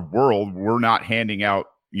our world, we're not handing out,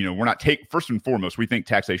 we're not first and foremost, we think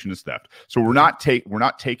taxation is theft. So we're not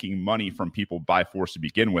taking money from people by force to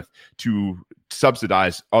begin with to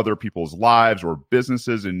subsidize other people's lives or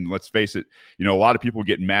businesses. And let's face it, a lot of people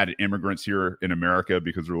get mad at immigrants here in America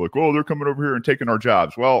because they're like, oh, they're coming over here and taking our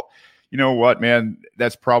jobs. Well, you know what, man,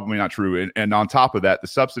 that's probably not true. And on top of that, the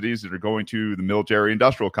subsidies that are going to the military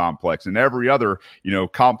industrial complex and every other,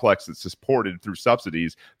 complex that's supported through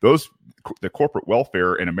subsidies, the corporate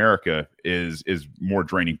welfare in America is more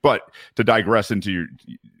draining. But to digress into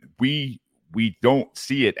we don't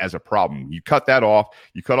see it as a problem. You cut that off,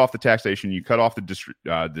 you cut off the taxation, you cut off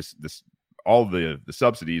all the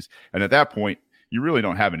subsidies. And at that point, you really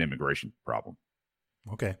don't have an immigration problem.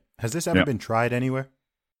 Okay. Has this ever been tried anywhere?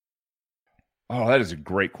 Oh, that is a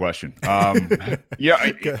great question. Yeah,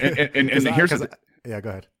 and here's yeah. Go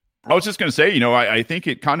ahead. I was just going to say, I think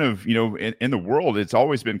it kind of, in the world, it's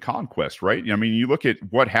always been conquest, right? I mean, you look at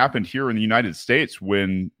what happened here in the United States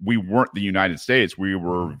when we weren't the United States, we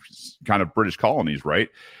were kind of British colonies, right?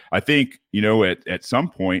 I think, at some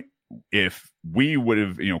point, if we would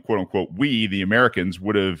have, quote unquote, we, the Americans,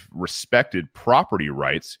 would have respected property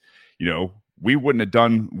rights, we wouldn't have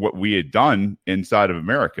done what we had done inside of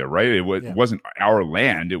America, right? It wasn't our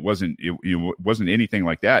land. It wasn't anything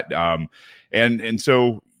like that. And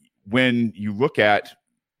so when you look at,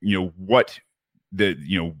 what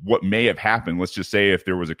what may have happened, let's just say if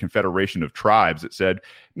there was a confederation of tribes that said,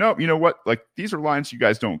 no, you know what, like these are lines you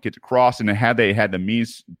guys don't get to cross. And had they had the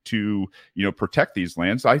means to, protect these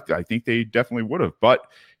lands, I think they definitely would have. But,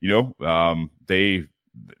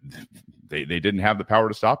 they didn't have the power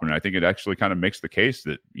to stop them. And I think it actually kind of makes the case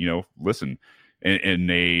that, listen, in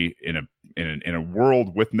a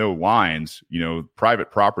world with no lines, private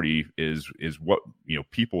property is what,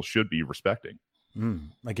 people should be respecting.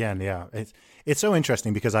 Again, yeah, it's so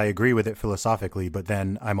interesting because I agree with it philosophically, but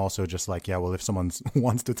then I'm also just like, yeah, well, if someone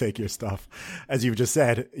wants to take your stuff, as you've just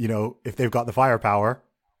said, if they've got the firepower,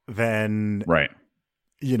 then right,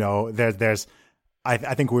 there's. I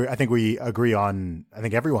think we agree on. I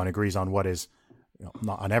think everyone agrees on what is,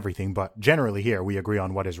 not on everything, but generally here we agree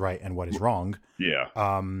on what is right and what is wrong. Yeah.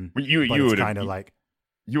 You would kind of like.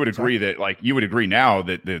 You would agree that, like, you would agree now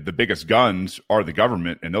that the biggest guns are the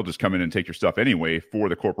government, and they'll just come in and take your stuff anyway for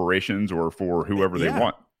the corporations or for whoever they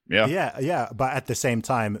want. Yeah. Yeah. But at the same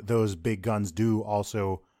time, those big guns do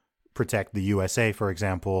also protect the USA, for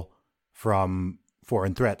example, from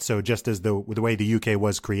foreign threats. So just as the way the UK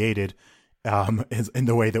was created. Is in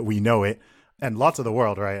the way that we know it, and lots of the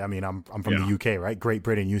world, right? I mean, I'm from the UK, right? Great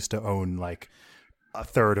Britain used to own like a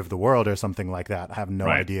third of the world or something like that. I have no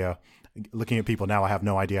idea. Looking at people now, I have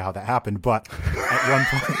no idea how that happened. But at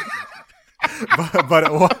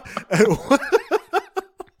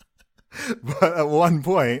at one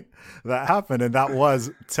point, that happened, and that was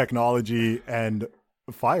technology and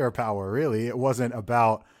firepower. Really, it wasn't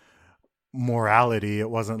about morality. It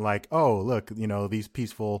wasn't like, oh, look, these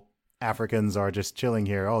peaceful Africans are just chilling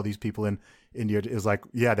here. Oh, these people in India is like,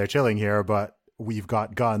 yeah, they're chilling here, but we've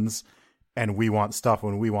got guns and we want stuff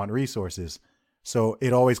when we want resources. So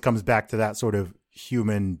it always comes back to that sort of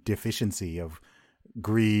human deficiency of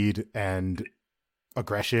greed and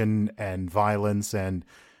aggression and violence and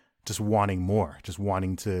just wanting more, just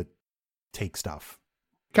wanting to take stuff.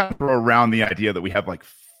 Kind of throw around the idea that we have like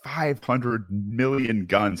 500 million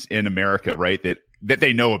guns in America, right? That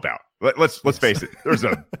they know about. Let's face it. There's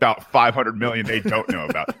about 500 million they don't know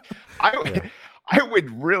about. I would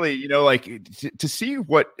really, to see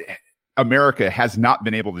what America has not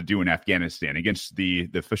been able to do in Afghanistan against the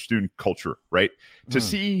Pashtun culture, right? To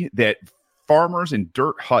see that farmers in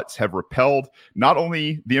dirt huts have repelled not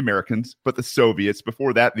only the Americans but the Soviets.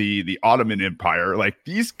 Before that, the Ottoman Empire. Like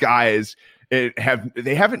these guys. They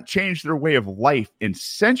haven't changed their way of life in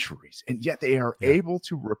centuries, and yet they are able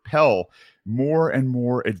to repel more and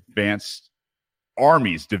more advanced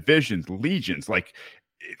armies, divisions, legions. Like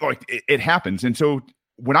it happens. And so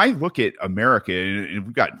when I look at America, and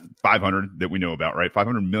we've got 500 that we know about, right?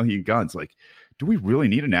 500 million guns. Like, do we really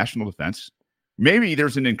need a national defense? Maybe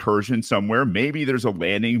there's an incursion somewhere. Maybe there's a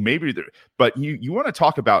landing. But you want to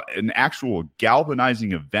talk about an actual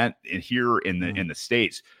galvanizing event here in the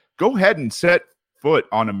States. Go ahead and set foot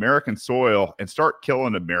on American soil and start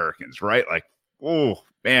killing Americans, right? Like, oh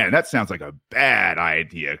man, that sounds like a bad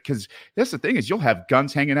idea. Because that's the thing is you'll have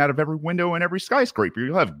guns hanging out of every window in every skyscraper.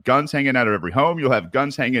 You'll have guns hanging out of every home. You'll have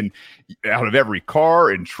guns hanging out of every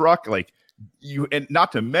car and truck. Like and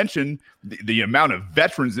not to mention the amount of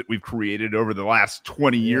veterans that we've created over the last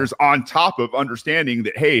 20 years, on top of understanding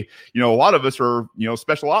that, hey, a lot of us are,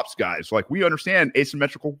 special ops guys. Like, we understand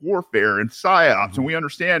asymmetrical warfare and psyops, and we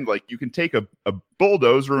understand, like, you can take a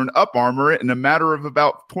bulldozer and up armor it in a matter of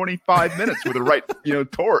about 25 minutes with the right,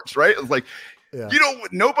 torch, right? It's like,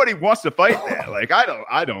 nobody wants to fight that. Like,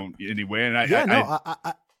 I don't anyway. And I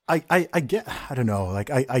get, I don't know, like,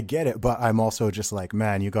 I get it, but I'm also just like,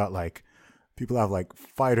 man, you got like, people have like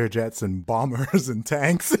fighter jets and bombers and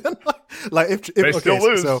tanks. And like if they still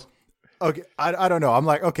lose. So, okay. I don't know. I'm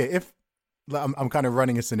like, okay, if I'm kind of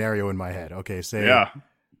running a scenario in my head. Okay.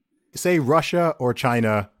 Say Russia or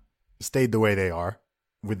China stayed the way they are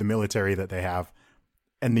with the military that they have,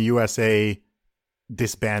 and the USA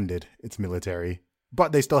disbanded its military,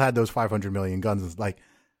 but they still had those 500 million guns. It's like,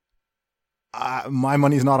 my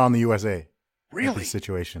money's not on the USA. Really? This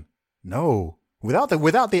situation. No.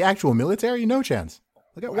 Without the actual military, no chance.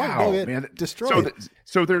 Look at wow, what man. Destroyed.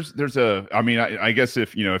 So there's a. I mean, I guess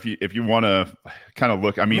if you want to kind of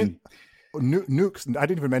look. I mean, nukes. I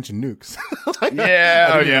didn't even mention nukes. Yeah,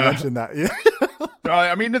 I didn't even mention that. Yeah.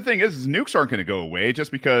 I mean, the thing is nukes aren't going to go away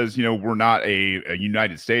just because we're not a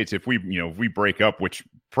United States. If we break up, which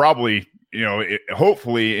probably.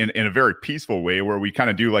 Hopefully in a very peaceful way where we kind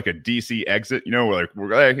of do like a DC exit, we're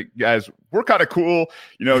like, hey, guys, we're kind of cool.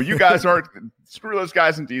 You guys aren't, screw those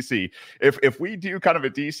guys in DC. If we do kind of a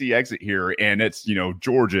DC exit here and it's,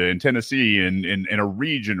 Georgia and Tennessee and a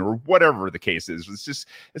region or whatever the case is,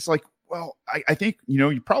 it's like, well, I think,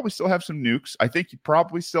 you probably still have some nukes. I think you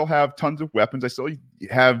probably still have tons of weapons. I still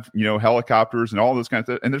have, helicopters and all those kinds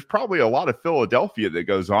of stuff. And there's probably a lot of Philadelphia that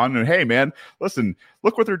goes on. And hey, man, listen,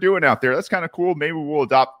 look what they're doing out there. That's kind of cool. Maybe we'll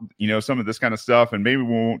adopt, some of this kind of stuff, and maybe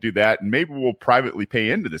we won't do that. And maybe we'll privately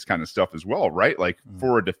pay into this kind of stuff as well, right? Like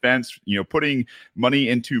for a defense, putting money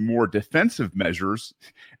into more defensive measures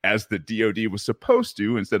as the DoD was supposed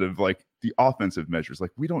to, instead of like the offensive measures.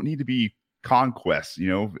 Like, we don't need to be conquests,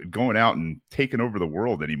 going out and taking over the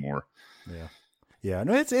world anymore. Yeah.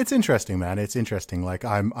 No, it's interesting, man. It's interesting. Like,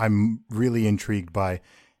 I'm really intrigued by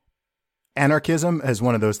anarchism as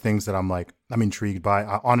one of those things that I'm intrigued by.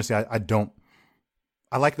 Honestly,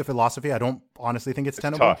 I like the philosophy. I don't honestly think it's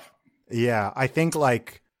tenable. Tough. Yeah. I think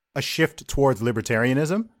like a shift towards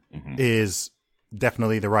libertarianism is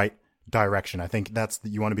definitely the right direction. I think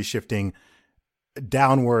you want to be shifting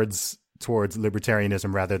downwards towards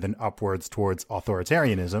libertarianism rather than upwards towards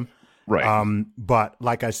authoritarianism. Right. But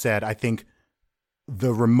like I said, I think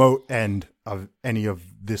the remote end of any of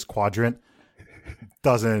this quadrant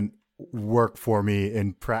doesn't work for me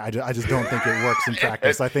in practice. I just don't think it works in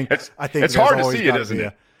practice. I think it's hard to see it, isn't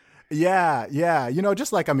it? Yeah.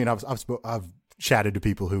 Just like, I mean, I've chatted to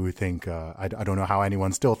people who think, I don't know how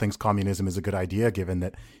anyone still thinks communism is a good idea, given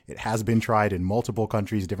that it has been tried in multiple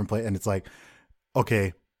countries, different places. And it's like,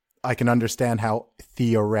 okay, I can understand how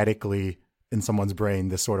theoretically in someone's brain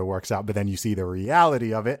this sort of works out, but then you see the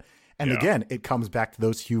reality of it. And again, it comes back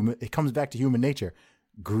to human nature.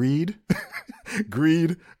 Greed,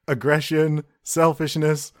 aggression,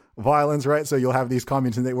 selfishness, violence, right? So you'll have these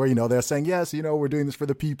communists where, they're saying, yes, we're doing this for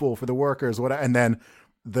the people, for the workers, whatever. And then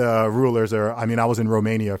the rulers I was in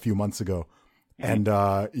Romania a few months ago, and,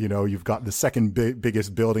 you've got the second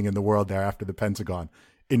biggest building in the world there after the Pentagon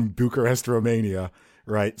in Bucharest, Romania,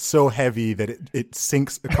 right? So heavy that it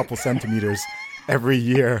sinks a couple centimeters every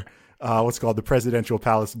year. What's called the presidential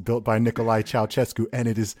palace built by Nicolae Ceausescu. And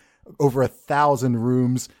it is over 1,000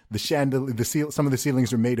 rooms. The chandelier, some of the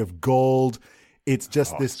ceilings are made of gold. It's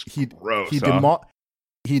just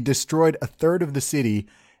he destroyed a third of the city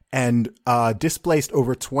and displaced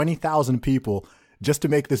over 20,000 people just to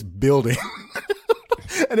make this building.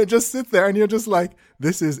 And it just sits there and you're just like,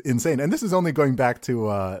 this is insane. And this is only going back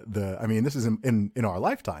to this is in our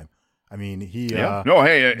lifetime. I mean,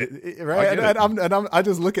 right. I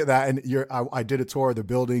just look at that and I did a tour of the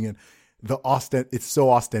building and it's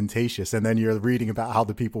so ostentatious. And then you're reading about how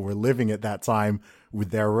the people were living at that time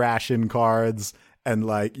with their ration cards. And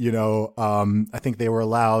like, I think they were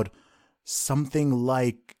allowed something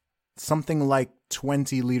like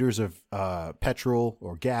 20 liters of petrol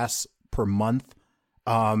or gas per month.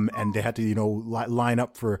 And they had to, line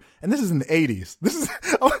up and this is in the 80s.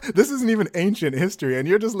 This isn't even ancient history. And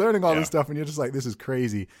you're just learning all this stuff and you're just like, this is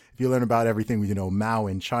crazy. If you learn about everything with, Mao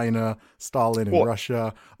in China, Stalin in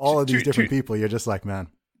Russia, all of these different people, you're just like, man.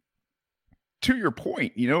 to your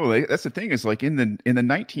point, like, that's the thing is like in the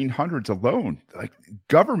 1900s alone, like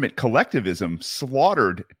government collectivism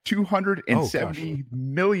slaughtered 270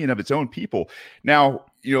 million of its own people. Now,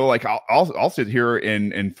 like I'll sit here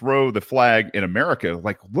and throw the flag in America.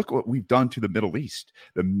 Like, look what we've done to the Middle East.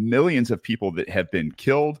 The millions of people that have been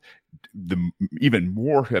killed, even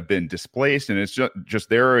more have been displaced, and it's just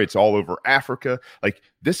there. It's all over Africa. Like,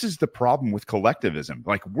 this is the problem with collectivism.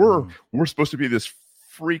 Like, we're supposed to be this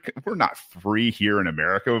free. We're not free here in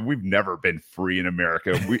America. We've never been free in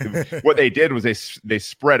America. What they did was they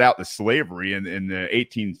spread out the slavery in the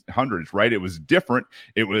 1800s, right? It was different.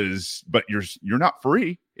 But you're not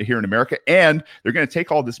free here in America, and they're going to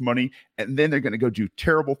take all this money and then they're going to go do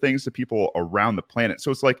terrible things to people around the planet.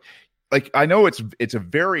 So it's like I know it's a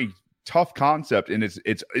very tough concept, and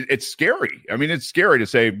it's scary. I mean, it's scary to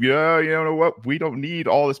say, yeah, you know what? We don't need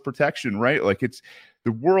all this protection, right? Like, it's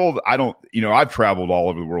the world. I've traveled all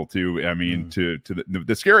over the world too. I mean, to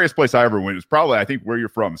the scariest place I ever went was probably, I think, where you're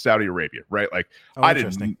from, Saudi Arabia, right? Like,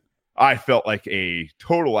 I felt like a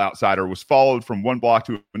total outsider, was followed from one block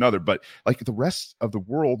to another. But like the rest of the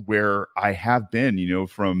world where I have been,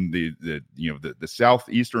 from the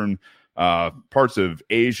southeastern parts of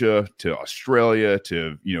Asia to Australia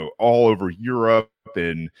to, all over Europe.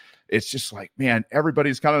 And it's just like, man,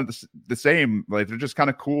 everybody's kind of the same. Like, they're just kind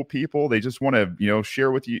of cool people. They just want to,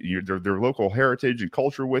 share with you their local heritage and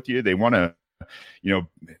culture with you. They want to,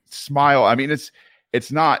 smile. I mean,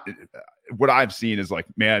 it's not, what I've seen is like,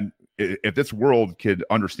 man, if this world could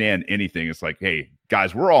understand anything, it's like, hey,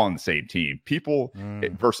 guys, we're all on the same team. People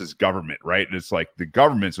versus government, right? And it's like the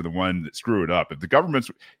governments are the one that screw it up. If the governments,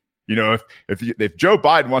 if Joe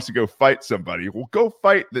Biden wants to go fight somebody, well, go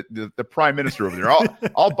fight the prime minister over there.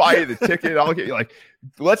 I'll buy you the ticket. I'll get you, like,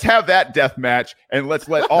 let's have that death match, and let's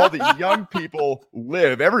let all the young people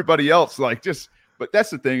live. Everybody else, like, just. But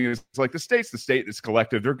that's the thing, is it's like the state's the state that's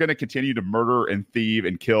collective. They're going to continue to murder and thieve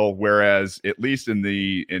and kill. Whereas, at least in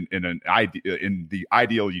the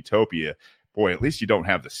ideal utopia, boy, at least you don't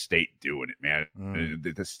have the state doing it, man.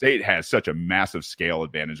 The state has such a massive scale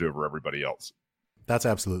advantage over everybody else. That's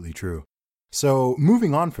absolutely true. So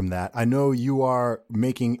moving on from that, I know you are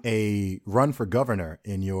making a run for governor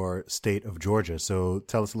in your state of Georgia. So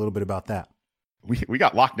tell us a little bit about that. We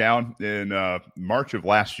got locked down in March of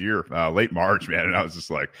last year, late March, man. And I was just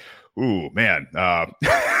like, ooh, man,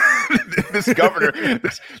 this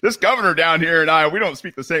governor down here and we don't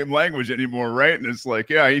speak the same language anymore, right? And it's like,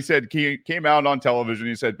 yeah, he said, he came out on television.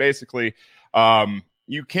 He said, basically,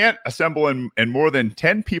 you can't assemble in more than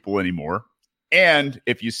 10 people anymore. And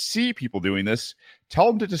if you see people doing this, tell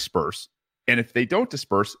them to disperse. And if they don't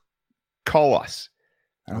disperse, call us.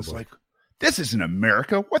 And I was like, this isn't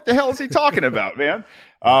America. What the hell is he talking about, man?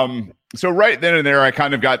 So right then and there, I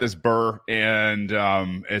kind of got this burr. And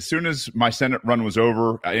as soon as my Senate run was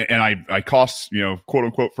over, and I cost, quote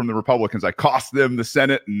unquote, from the Republicans, I cost them the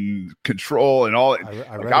Senate and control and all.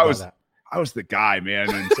 I was the guy, man.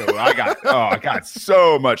 And so I got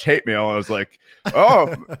so much hate mail. I was like,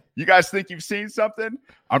 oh, you guys think you've seen something?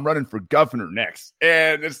 I'm running for governor next.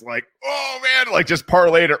 And it's like, oh man, like, just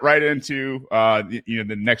parlayed it right into,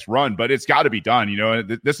 the next run, but it's got to be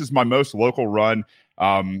done. This is my most local run.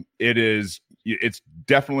 It's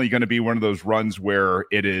definitely going to be one of those runs where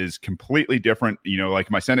it is completely different. Like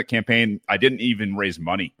my Senate campaign, I didn't even raise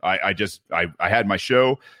money. I had my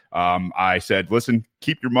show. I said, listen,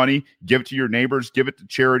 keep your money, give it to your neighbors, give it to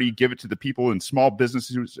charity, give it to the people and small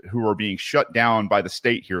businesses who are being shut down by the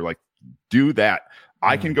state here. Like, do that.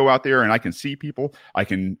 I can go out there and I can see people. I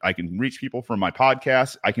can reach people from my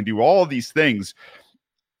podcast. I can do all of these things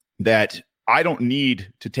that I don't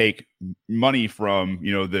need to take money from,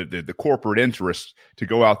 the corporate interests to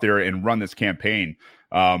go out there and run this campaign.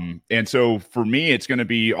 And so for me, it's going to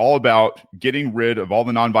be all about getting rid of all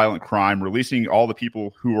the nonviolent crime, releasing all the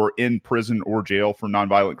people who are in prison or jail for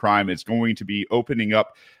nonviolent crime. It's going to be opening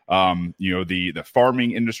up, the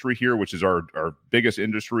farming industry here, which is our biggest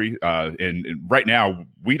industry. And right now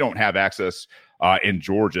we don't have access in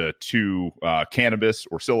Georgia to cannabis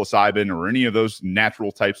or psilocybin or any of those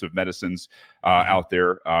natural types of medicines out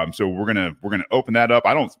there. So we're gonna open that up.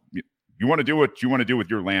 You want to do what you want to do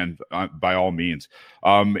with your land, by all means.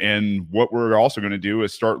 And what we're also going to do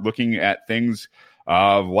is start looking at things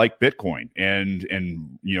like Bitcoin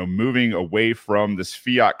and moving away from this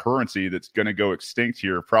fiat currency that's going to go extinct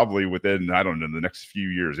here probably within, I don't know, the next few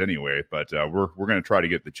years anyway. But we're going to try to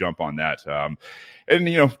get the jump on that.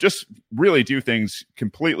 And just really do things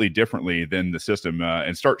completely differently than the system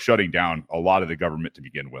and start shutting down a lot of the government to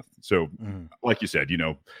begin with. So like you said, we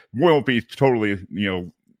won't be totally,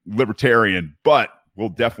 libertarian, but we'll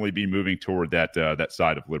definitely be moving toward that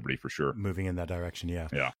side of liberty for sure. Moving in that direction, yeah.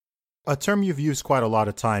 Yeah. A term you've used quite a lot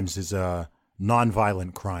of times is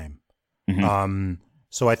nonviolent crime. Mm-hmm.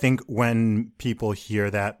 So I think when people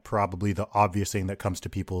hear that, probably the obvious thing that comes to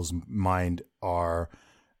people's mind are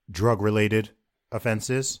drug-related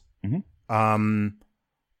offenses. Mm-hmm. I'm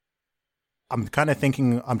trying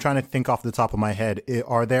to think off the top of my head.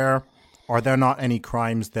 Are there not any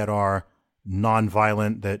crimes that are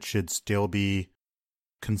nonviolent that should still be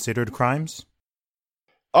considered crimes?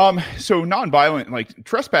 So nonviolent, like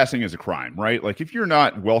trespassing is a crime, right? Like if you're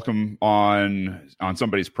not welcome on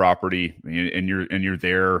somebody's property and you're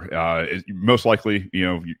there, most likely,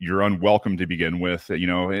 you're unwelcome to begin with,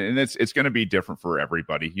 and it's going to be different for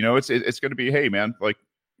everybody. It's going to be, hey man, like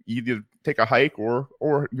either take a hike or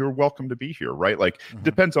you're welcome to be here, right? Like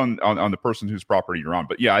depends on the person whose property you're on.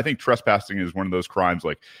 But yeah, I think trespassing is one of those crimes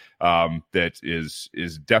like that is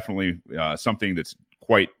definitely something that's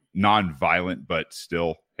quite non-violent, but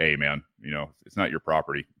still, hey man, it's not your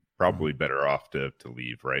property, probably better off to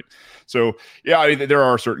leave, right? So yeah, I mean, there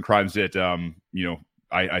are certain crimes that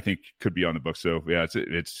I think could be on the book. So yeah,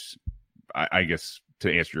 it's I guess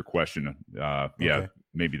to answer your question, yeah,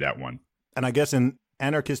 maybe that one. And I guess in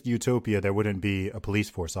anarchist utopia there wouldn't be a police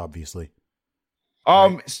force, obviously.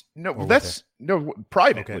 Right? No, that's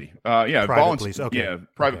privately. Private volunteer police. Okay. Yeah,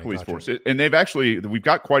 private police gotcha. force. And we've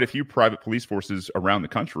got quite a few private police forces around the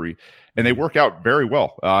country, and they work out very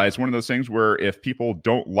well. It's one of those things where if people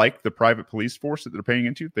don't like the private police force that they're paying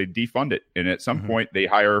into, they defund it. And at some point they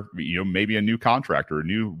hire, maybe a new contractor, a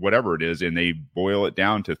new whatever it is, and they boil it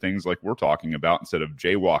down to things like we're talking about instead of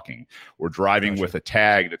jaywalking or driving with a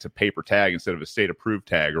tag that's a paper tag instead of a state approved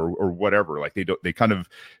tag or whatever. Like they kind of,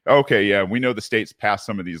 okay, yeah, we know the state's passed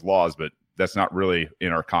some of these laws, but that's not really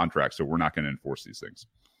in our contract, so we're not going to enforce these things.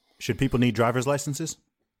 Should people need driver's licenses?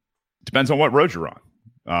 Depends on what road you're on.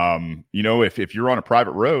 If you're on a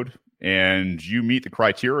private road and you meet the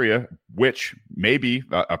criteria, which maybe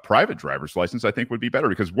a private driver's license, I think would be better,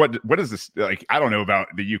 because what is this? Like, I don't know about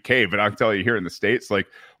the UK, but I'll tell you here in the States, like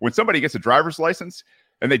when somebody gets a driver's license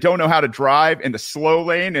and they don't know how to drive in the slow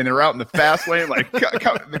lane and they're out in the fast lane, like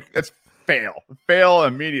that's fail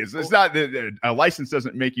immediately. It's not a license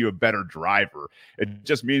doesn't make you a better driver. It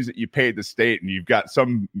just means that you paid the state and you've got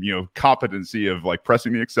some competency of like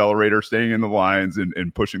pressing the accelerator, staying in the lines,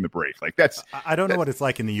 and pushing the brake. Like that's. I don't know what it's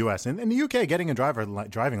like in the US. In the UK, getting a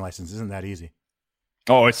driving license isn't that easy.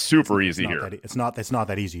 Oh, it's super easy here. It's not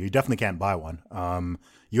that easy. You definitely can't buy one.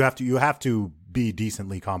 You have to be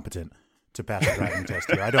decently competent to pass a driving test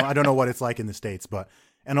here. I don't know what it's like in the States, but.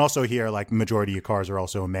 And also here, like majority of cars are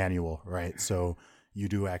also manual, right? So you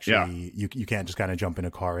do actually, you can't just kind of jump in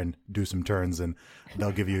a car and do some turns and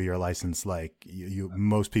they'll give you your license. Like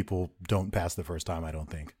most people don't pass the first time, I don't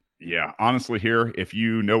think. Yeah, honestly here, if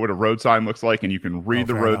you know what a road sign looks like and you can read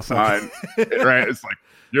the road sign, right, it's like,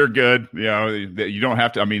 you're good. You don't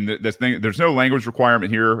have to, I mean, there's no language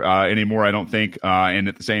requirement here anymore, I don't think. And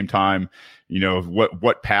at the same time,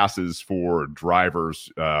 what passes for drivers,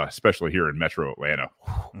 especially here in Metro Atlanta,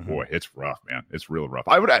 boy, it's rough, man. It's real rough.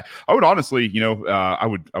 I would honestly, I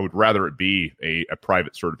would rather it be a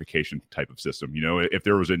private certification type of system. If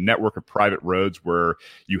there was a network of private roads where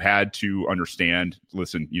you had to understand,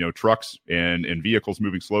 listen, trucks and vehicles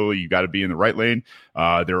moving slowly, you got to be in the right lane.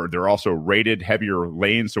 They're also rated heavier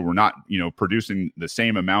lanes, so we're not, producing the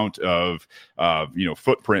same amount of,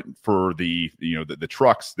 footprint for the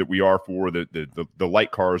trucks that we are for the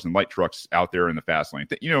light cars and light trucks out there in the fast lane.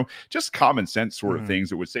 Just common sense sort of things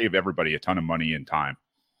that would save everybody a ton of money and time.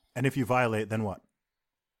 And if you violate, then what?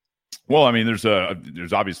 Well, I mean,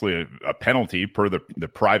 there's obviously a penalty per the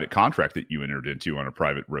private contract that you entered into on a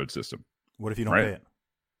private road system. What if you don't pay it?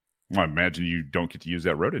 Well, I imagine you don't get to use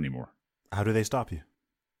that road anymore. How do they stop you?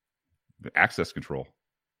 The access control.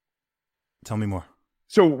 Tell me more.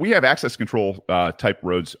 So we have access control type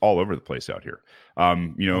roads all over the place out here.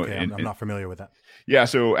 I'm not familiar with that. Yeah,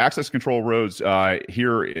 so access control roads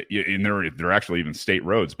here, and they're actually even state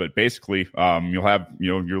roads. But basically, you'll have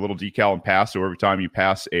your little decal and pass. So every time you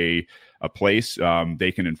pass a place,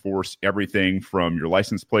 they can enforce everything from your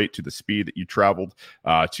license plate to the speed that you traveled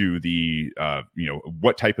to the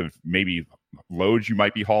what type of maybe loads you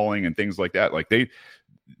might be hauling and things like that. Like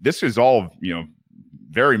this is all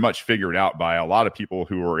very much figured out by a lot of people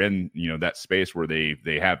who are in that space where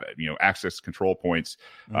they have access control points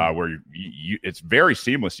where it's very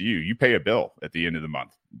seamless to you. You pay a bill at the end of the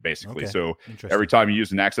month basically. Okay. So every time you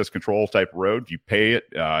use an access control type road, you pay it.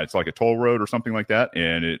 It's like a toll road or something like that,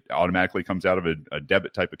 and it automatically comes out of a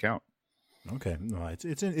debit type account. Okay, no,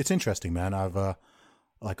 it's interesting, man.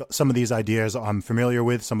 like some of these ideas I'm familiar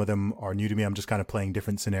with, some of them are new to me. I'm just kind of playing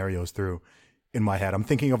different scenarios through in my head. I'm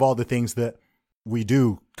thinking of all the things that we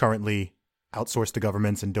do currently outsource to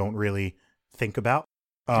governments and don't really think about.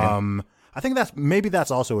 I think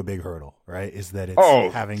that's also a big hurdle, right? Is that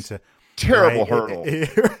it's having to terrible hurdle.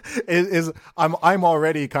 I'm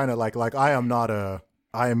already kind of like I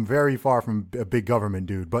am very far from a big government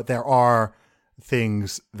dude, but there are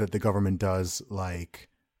things that the government does, like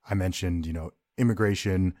I mentioned,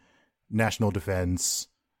 immigration, national defense.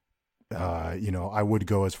 I would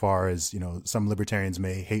go as far as, some libertarians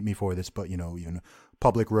may hate me for this, but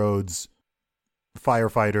public roads,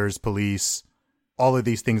 firefighters, police, all of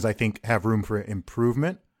these things I think have room for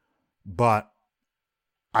improvement. But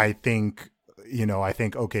I think,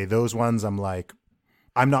 okay, those ones I'm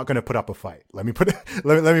not going to put up a fight. Let me put it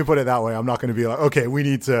that way. I'm not going to be like, okay, we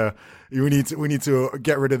need to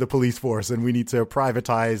get rid of the police force, and we need to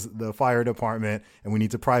privatize the fire department, and we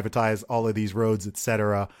need to privatize all of these roads,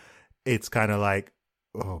 etc. It's kind of like,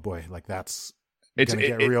 oh boy, like that's going to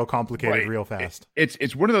get real complicated real fast.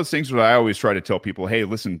 It's one of those things where I always try to tell people, hey,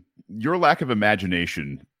 listen, your lack of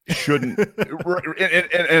imagination shouldn't,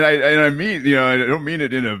 and I mean, I don't mean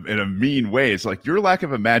it in a mean way. It's like your lack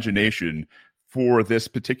of imagination for this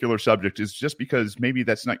particular subject is just because maybe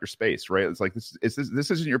that's not your space, right? It's like this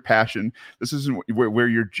isn't your passion. This isn't where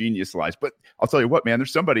your genius lies. But I'll tell you what, man,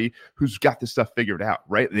 there's somebody who's got this stuff figured out,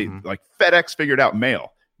 right? Like FedEx figured out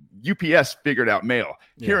mail. UPS figured out mail.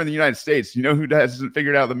 Here in the United States, you know who hasn't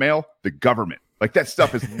figured out the mail? The government. Like that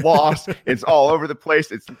stuff is lost. It's all over the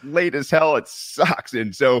place. It's late as hell. It sucks.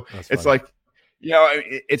 And so it's like,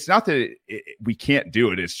 it's not that we can't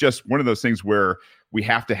do it. It's just one of those things where we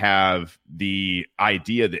have to have the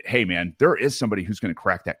idea that, hey, man, there is somebody who's going to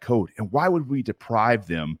crack that code. And why would we deprive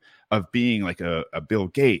them of being like a Bill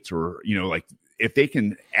Gates or, like if they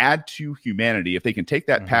can add to humanity, if they can take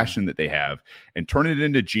that passion that they have and turn it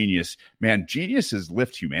into genius, man, geniuses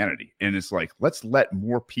lift humanity. And it's like, let's let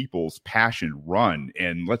more people's passion run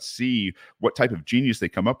and let's see what type of genius they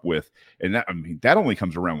come up with. And that only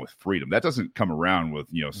comes around with freedom. That doesn't come around with,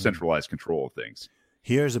 centralized control of things.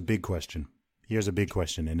 Here's a big question.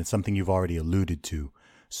 And it's something you've already alluded to.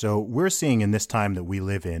 So we're seeing in this time that we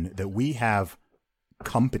live in that we have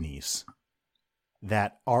companies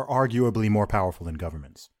that are arguably more powerful than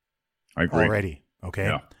governments. I agree. Already, okay?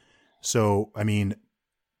 Yeah. So, I mean,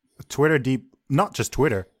 not just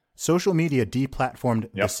Twitter, social media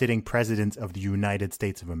deplatformed the sitting president of the United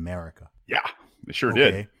States of America. Yeah, they sure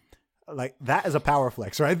did. Like that is a power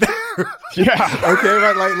flex right there. Yeah. Okay,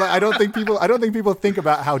 right. Like I don't think people think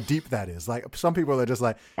about how deep that is. Like some people are just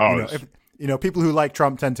like, people who like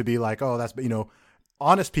Trump tend to be like, oh, that's,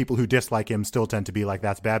 honest people who dislike him still tend to be like,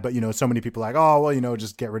 that's bad. But, so many people are like, oh, well,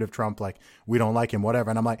 just get rid of Trump. Like we don't like him, whatever.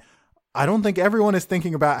 And I'm like, I don't think everyone is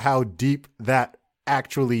thinking about how deep that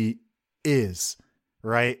actually is,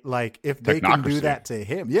 right? Like if they can do that to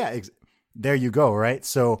him. Yeah, there you go, right?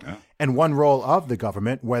 So, and one role of the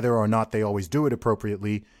government, whether or not they always do it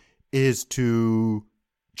appropriately, is to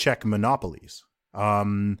check monopolies.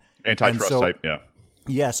 Antitrust type, yeah.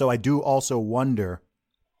 Yeah, so I do also wonder,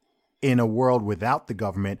 in a world without the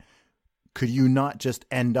government, could you not just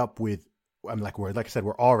end up with, like I said,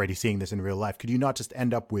 we're already seeing this in real life. Could you not just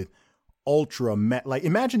end up with like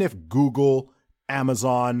imagine if Google,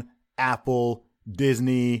 Amazon, Apple,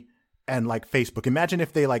 Disney, and like Facebook, imagine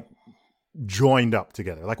if they like joined up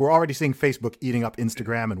together. Like we're already seeing Facebook eating up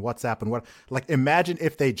Instagram and WhatsApp and like imagine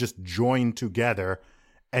if they just joined together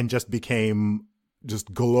and just became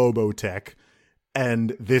just Globotech,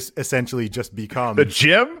 and this essentially just becomes the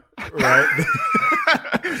gym, right?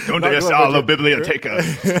 Donde está la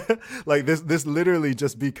biblioteca? Like this literally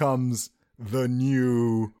just becomes the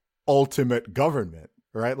new ultimate government,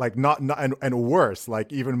 right? Like not and worse,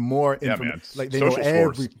 like even more like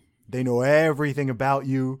they know everything about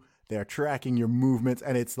you. They're tracking your movements,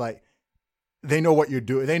 and it's like they know what you're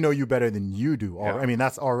doing. They know you better than you do. I mean,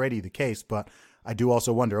 that's already the case, but I do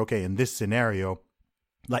also wonder, okay, in this scenario,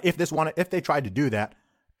 like if they tried to do that,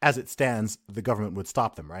 as it stands, the government would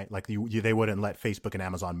stop them, right? Like they wouldn't let Facebook and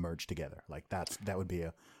Amazon merge together. Like that would be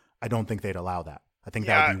I don't think they'd allow that. I think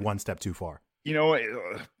that would be one step too far.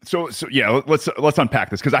 So yeah, let's unpack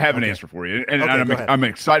this because I have an answer for you, and I'm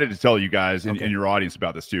excited to tell you guys and your audience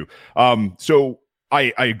about this too. So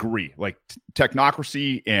I agree. Like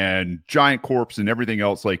technocracy and giant corps and everything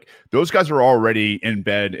else, like those guys are already in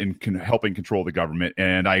bed and helping control the government.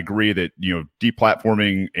 And I agree that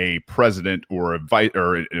deplatforming a president or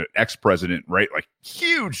an ex-president, right? Like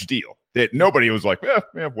huge deal that nobody was like,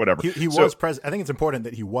 whatever. He was president. I think it's important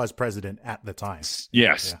that he was president at the time.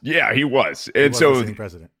 Yes, yeah he was. And he was the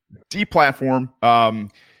president. Deplatform.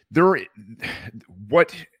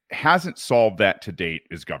 What hasn't solved that to date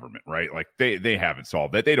is government, right? Like they haven't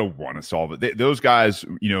solved that. They don't want to solve it. Those guys,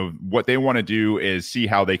 what they want to do is see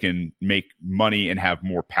how they can make money and have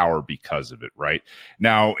more power because of it, right?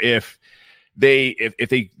 Now, if they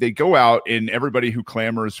go out and everybody who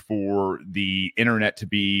clamors for the internet to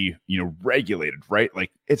be, regulated, right?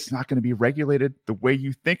 Like it's not going to be regulated the way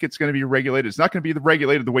you think it's going to be regulated. It's not going to be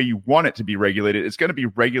regulated the way you want it to be regulated. It's going to be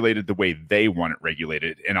regulated the way they want it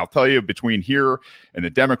regulated. And I'll tell you, between here and the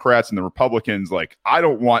Democrats and the Republicans, like I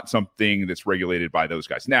don't want something that's regulated by those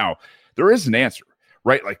guys. Now, there is an answer.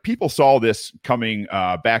 Right, like people saw this coming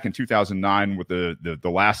back in 2009 with the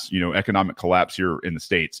last economic collapse here in the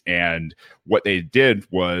States, and what they did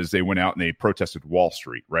was they went out and they protested Wall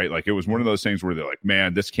Street. Right, like it was one of those things where they're like,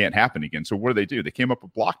 "Man, this can't happen again." So what do? They came up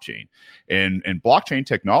with blockchain, and blockchain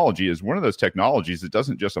technology is one of those technologies that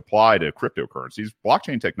doesn't just apply to cryptocurrencies.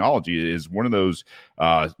 Blockchain technology is one of those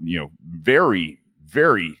very,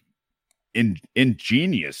 very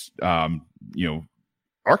ingenious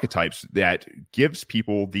archetypes that gives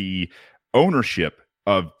people the ownership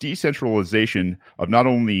of decentralization of not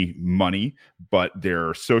only money but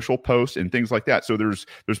their social posts and things like that. So there's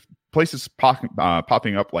places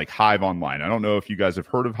popping up like Hive Online. I don't know if you guys have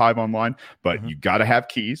heard of Hive Online, but you got to have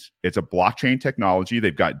keys. It's a blockchain technology.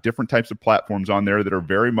 They've got different types of platforms on there that are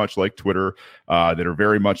very much like Twitter, that are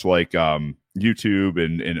very much like YouTube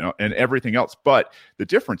and everything else. But the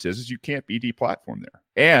difference is you can't be deplatformed there.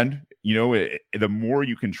 And the more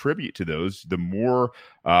you contribute to those, the more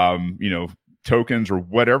tokens or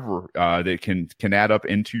whatever that can add up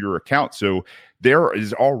into your account. So there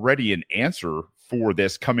is already an answer for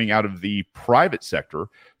this coming out of the private sector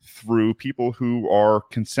through people who are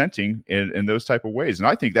consenting in those type of ways. And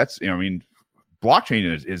I think that's,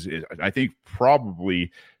 blockchain is I think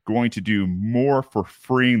probably going to do more for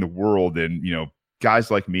freeing the world than,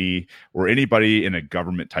 guys like me or anybody in a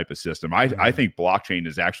government type of system. I think blockchain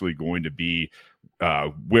is actually going to be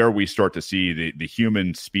where we start to see the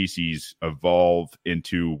human species evolve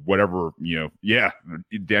into whatever,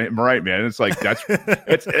 damn right, man. It's like, that's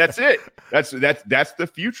it. That's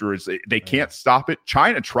the future. They can't stop it.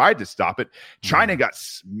 China tried to stop it. China got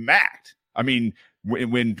smacked. I mean,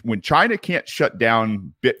 when China can't shut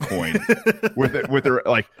down Bitcoin with their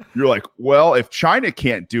like, you're like, well, if China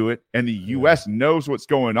can't do it and the US knows what's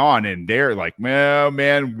going on and they're like, well,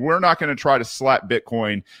 man, we're not going to try to slap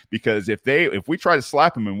Bitcoin, because if we try to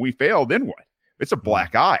slap them and we fail, then what? It's a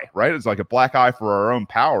black eye, right? It's like a black eye for our own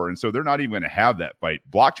power. And so they're not even going to have that fight.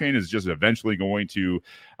 Blockchain is just eventually going to,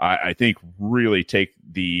 I think, really take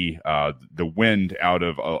the wind out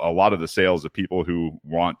of a lot of the sails of people who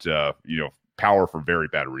want, power for very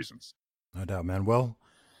bad reasons. No doubt, man. Well,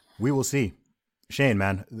 we will see. Shane,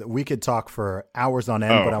 man, we could talk for hours on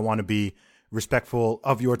end, but I want to be respectful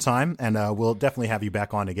of your time, and we'll definitely have you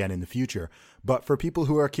back on again in the future. But for people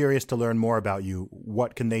who are curious to learn more about you,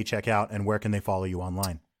 what can they check out and where can they follow you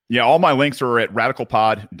online? Yeah, all my links are at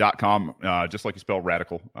radicalpod.com, just like you spell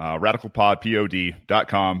radical,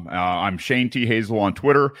 radicalpod.com. I'm Shane T. Hazel on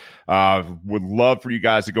Twitter. Would love for you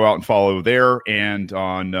guys to go out and follow there. And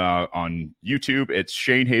on YouTube, it's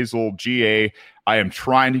Shane Hazel, GA. I am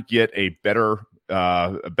trying to get a better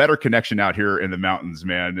connection out here in the mountains,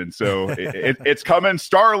 man. And so it's coming.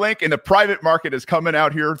 Starlink in the private market is coming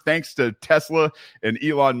out here thanks to Tesla and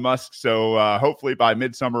Elon Musk. So hopefully by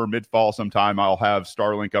midsummer, mid-fall sometime, I'll have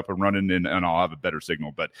Starlink up and running and I'll have a better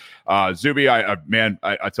signal. But Zuby, I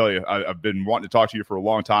tell you, I've been wanting to talk to you for a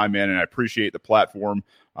long time, man, and I appreciate the platform.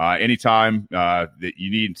 Anytime that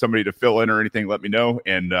you need somebody to fill in or anything, let me know,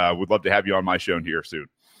 and would love to have you on my show here soon.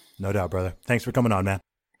 No doubt, brother. Thanks for coming on, man.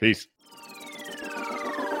 Peace.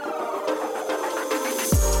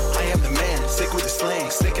 Sick with the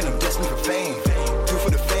slang, sick and I'm destined for fame. Do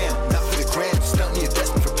for the fam, not for the gram. Stunting, you're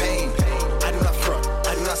destined for pain. I do not front,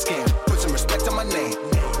 I do not scam. Put some respect on my name.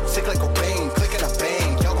 Sick like Cobain, click and I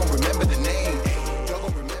bang. Y'all gon' remember the name. Y'all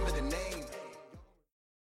gon' remember the name.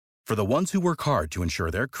 For the ones who work hard to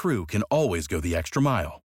ensure their crew can always go the extra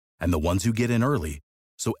mile, and the ones who get in early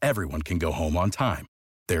so everyone can go home on time,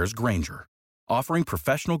 there's Grainger, offering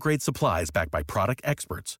professional-grade supplies backed by product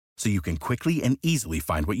experts so you can quickly and easily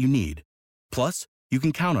find what you need. Plus, you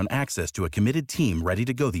can count on access to a committed team ready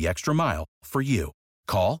to go the extra mile for you.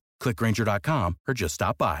 Call, click Grainger.com, or just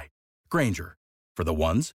stop by. Grainger, for the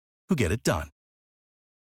ones who get it done.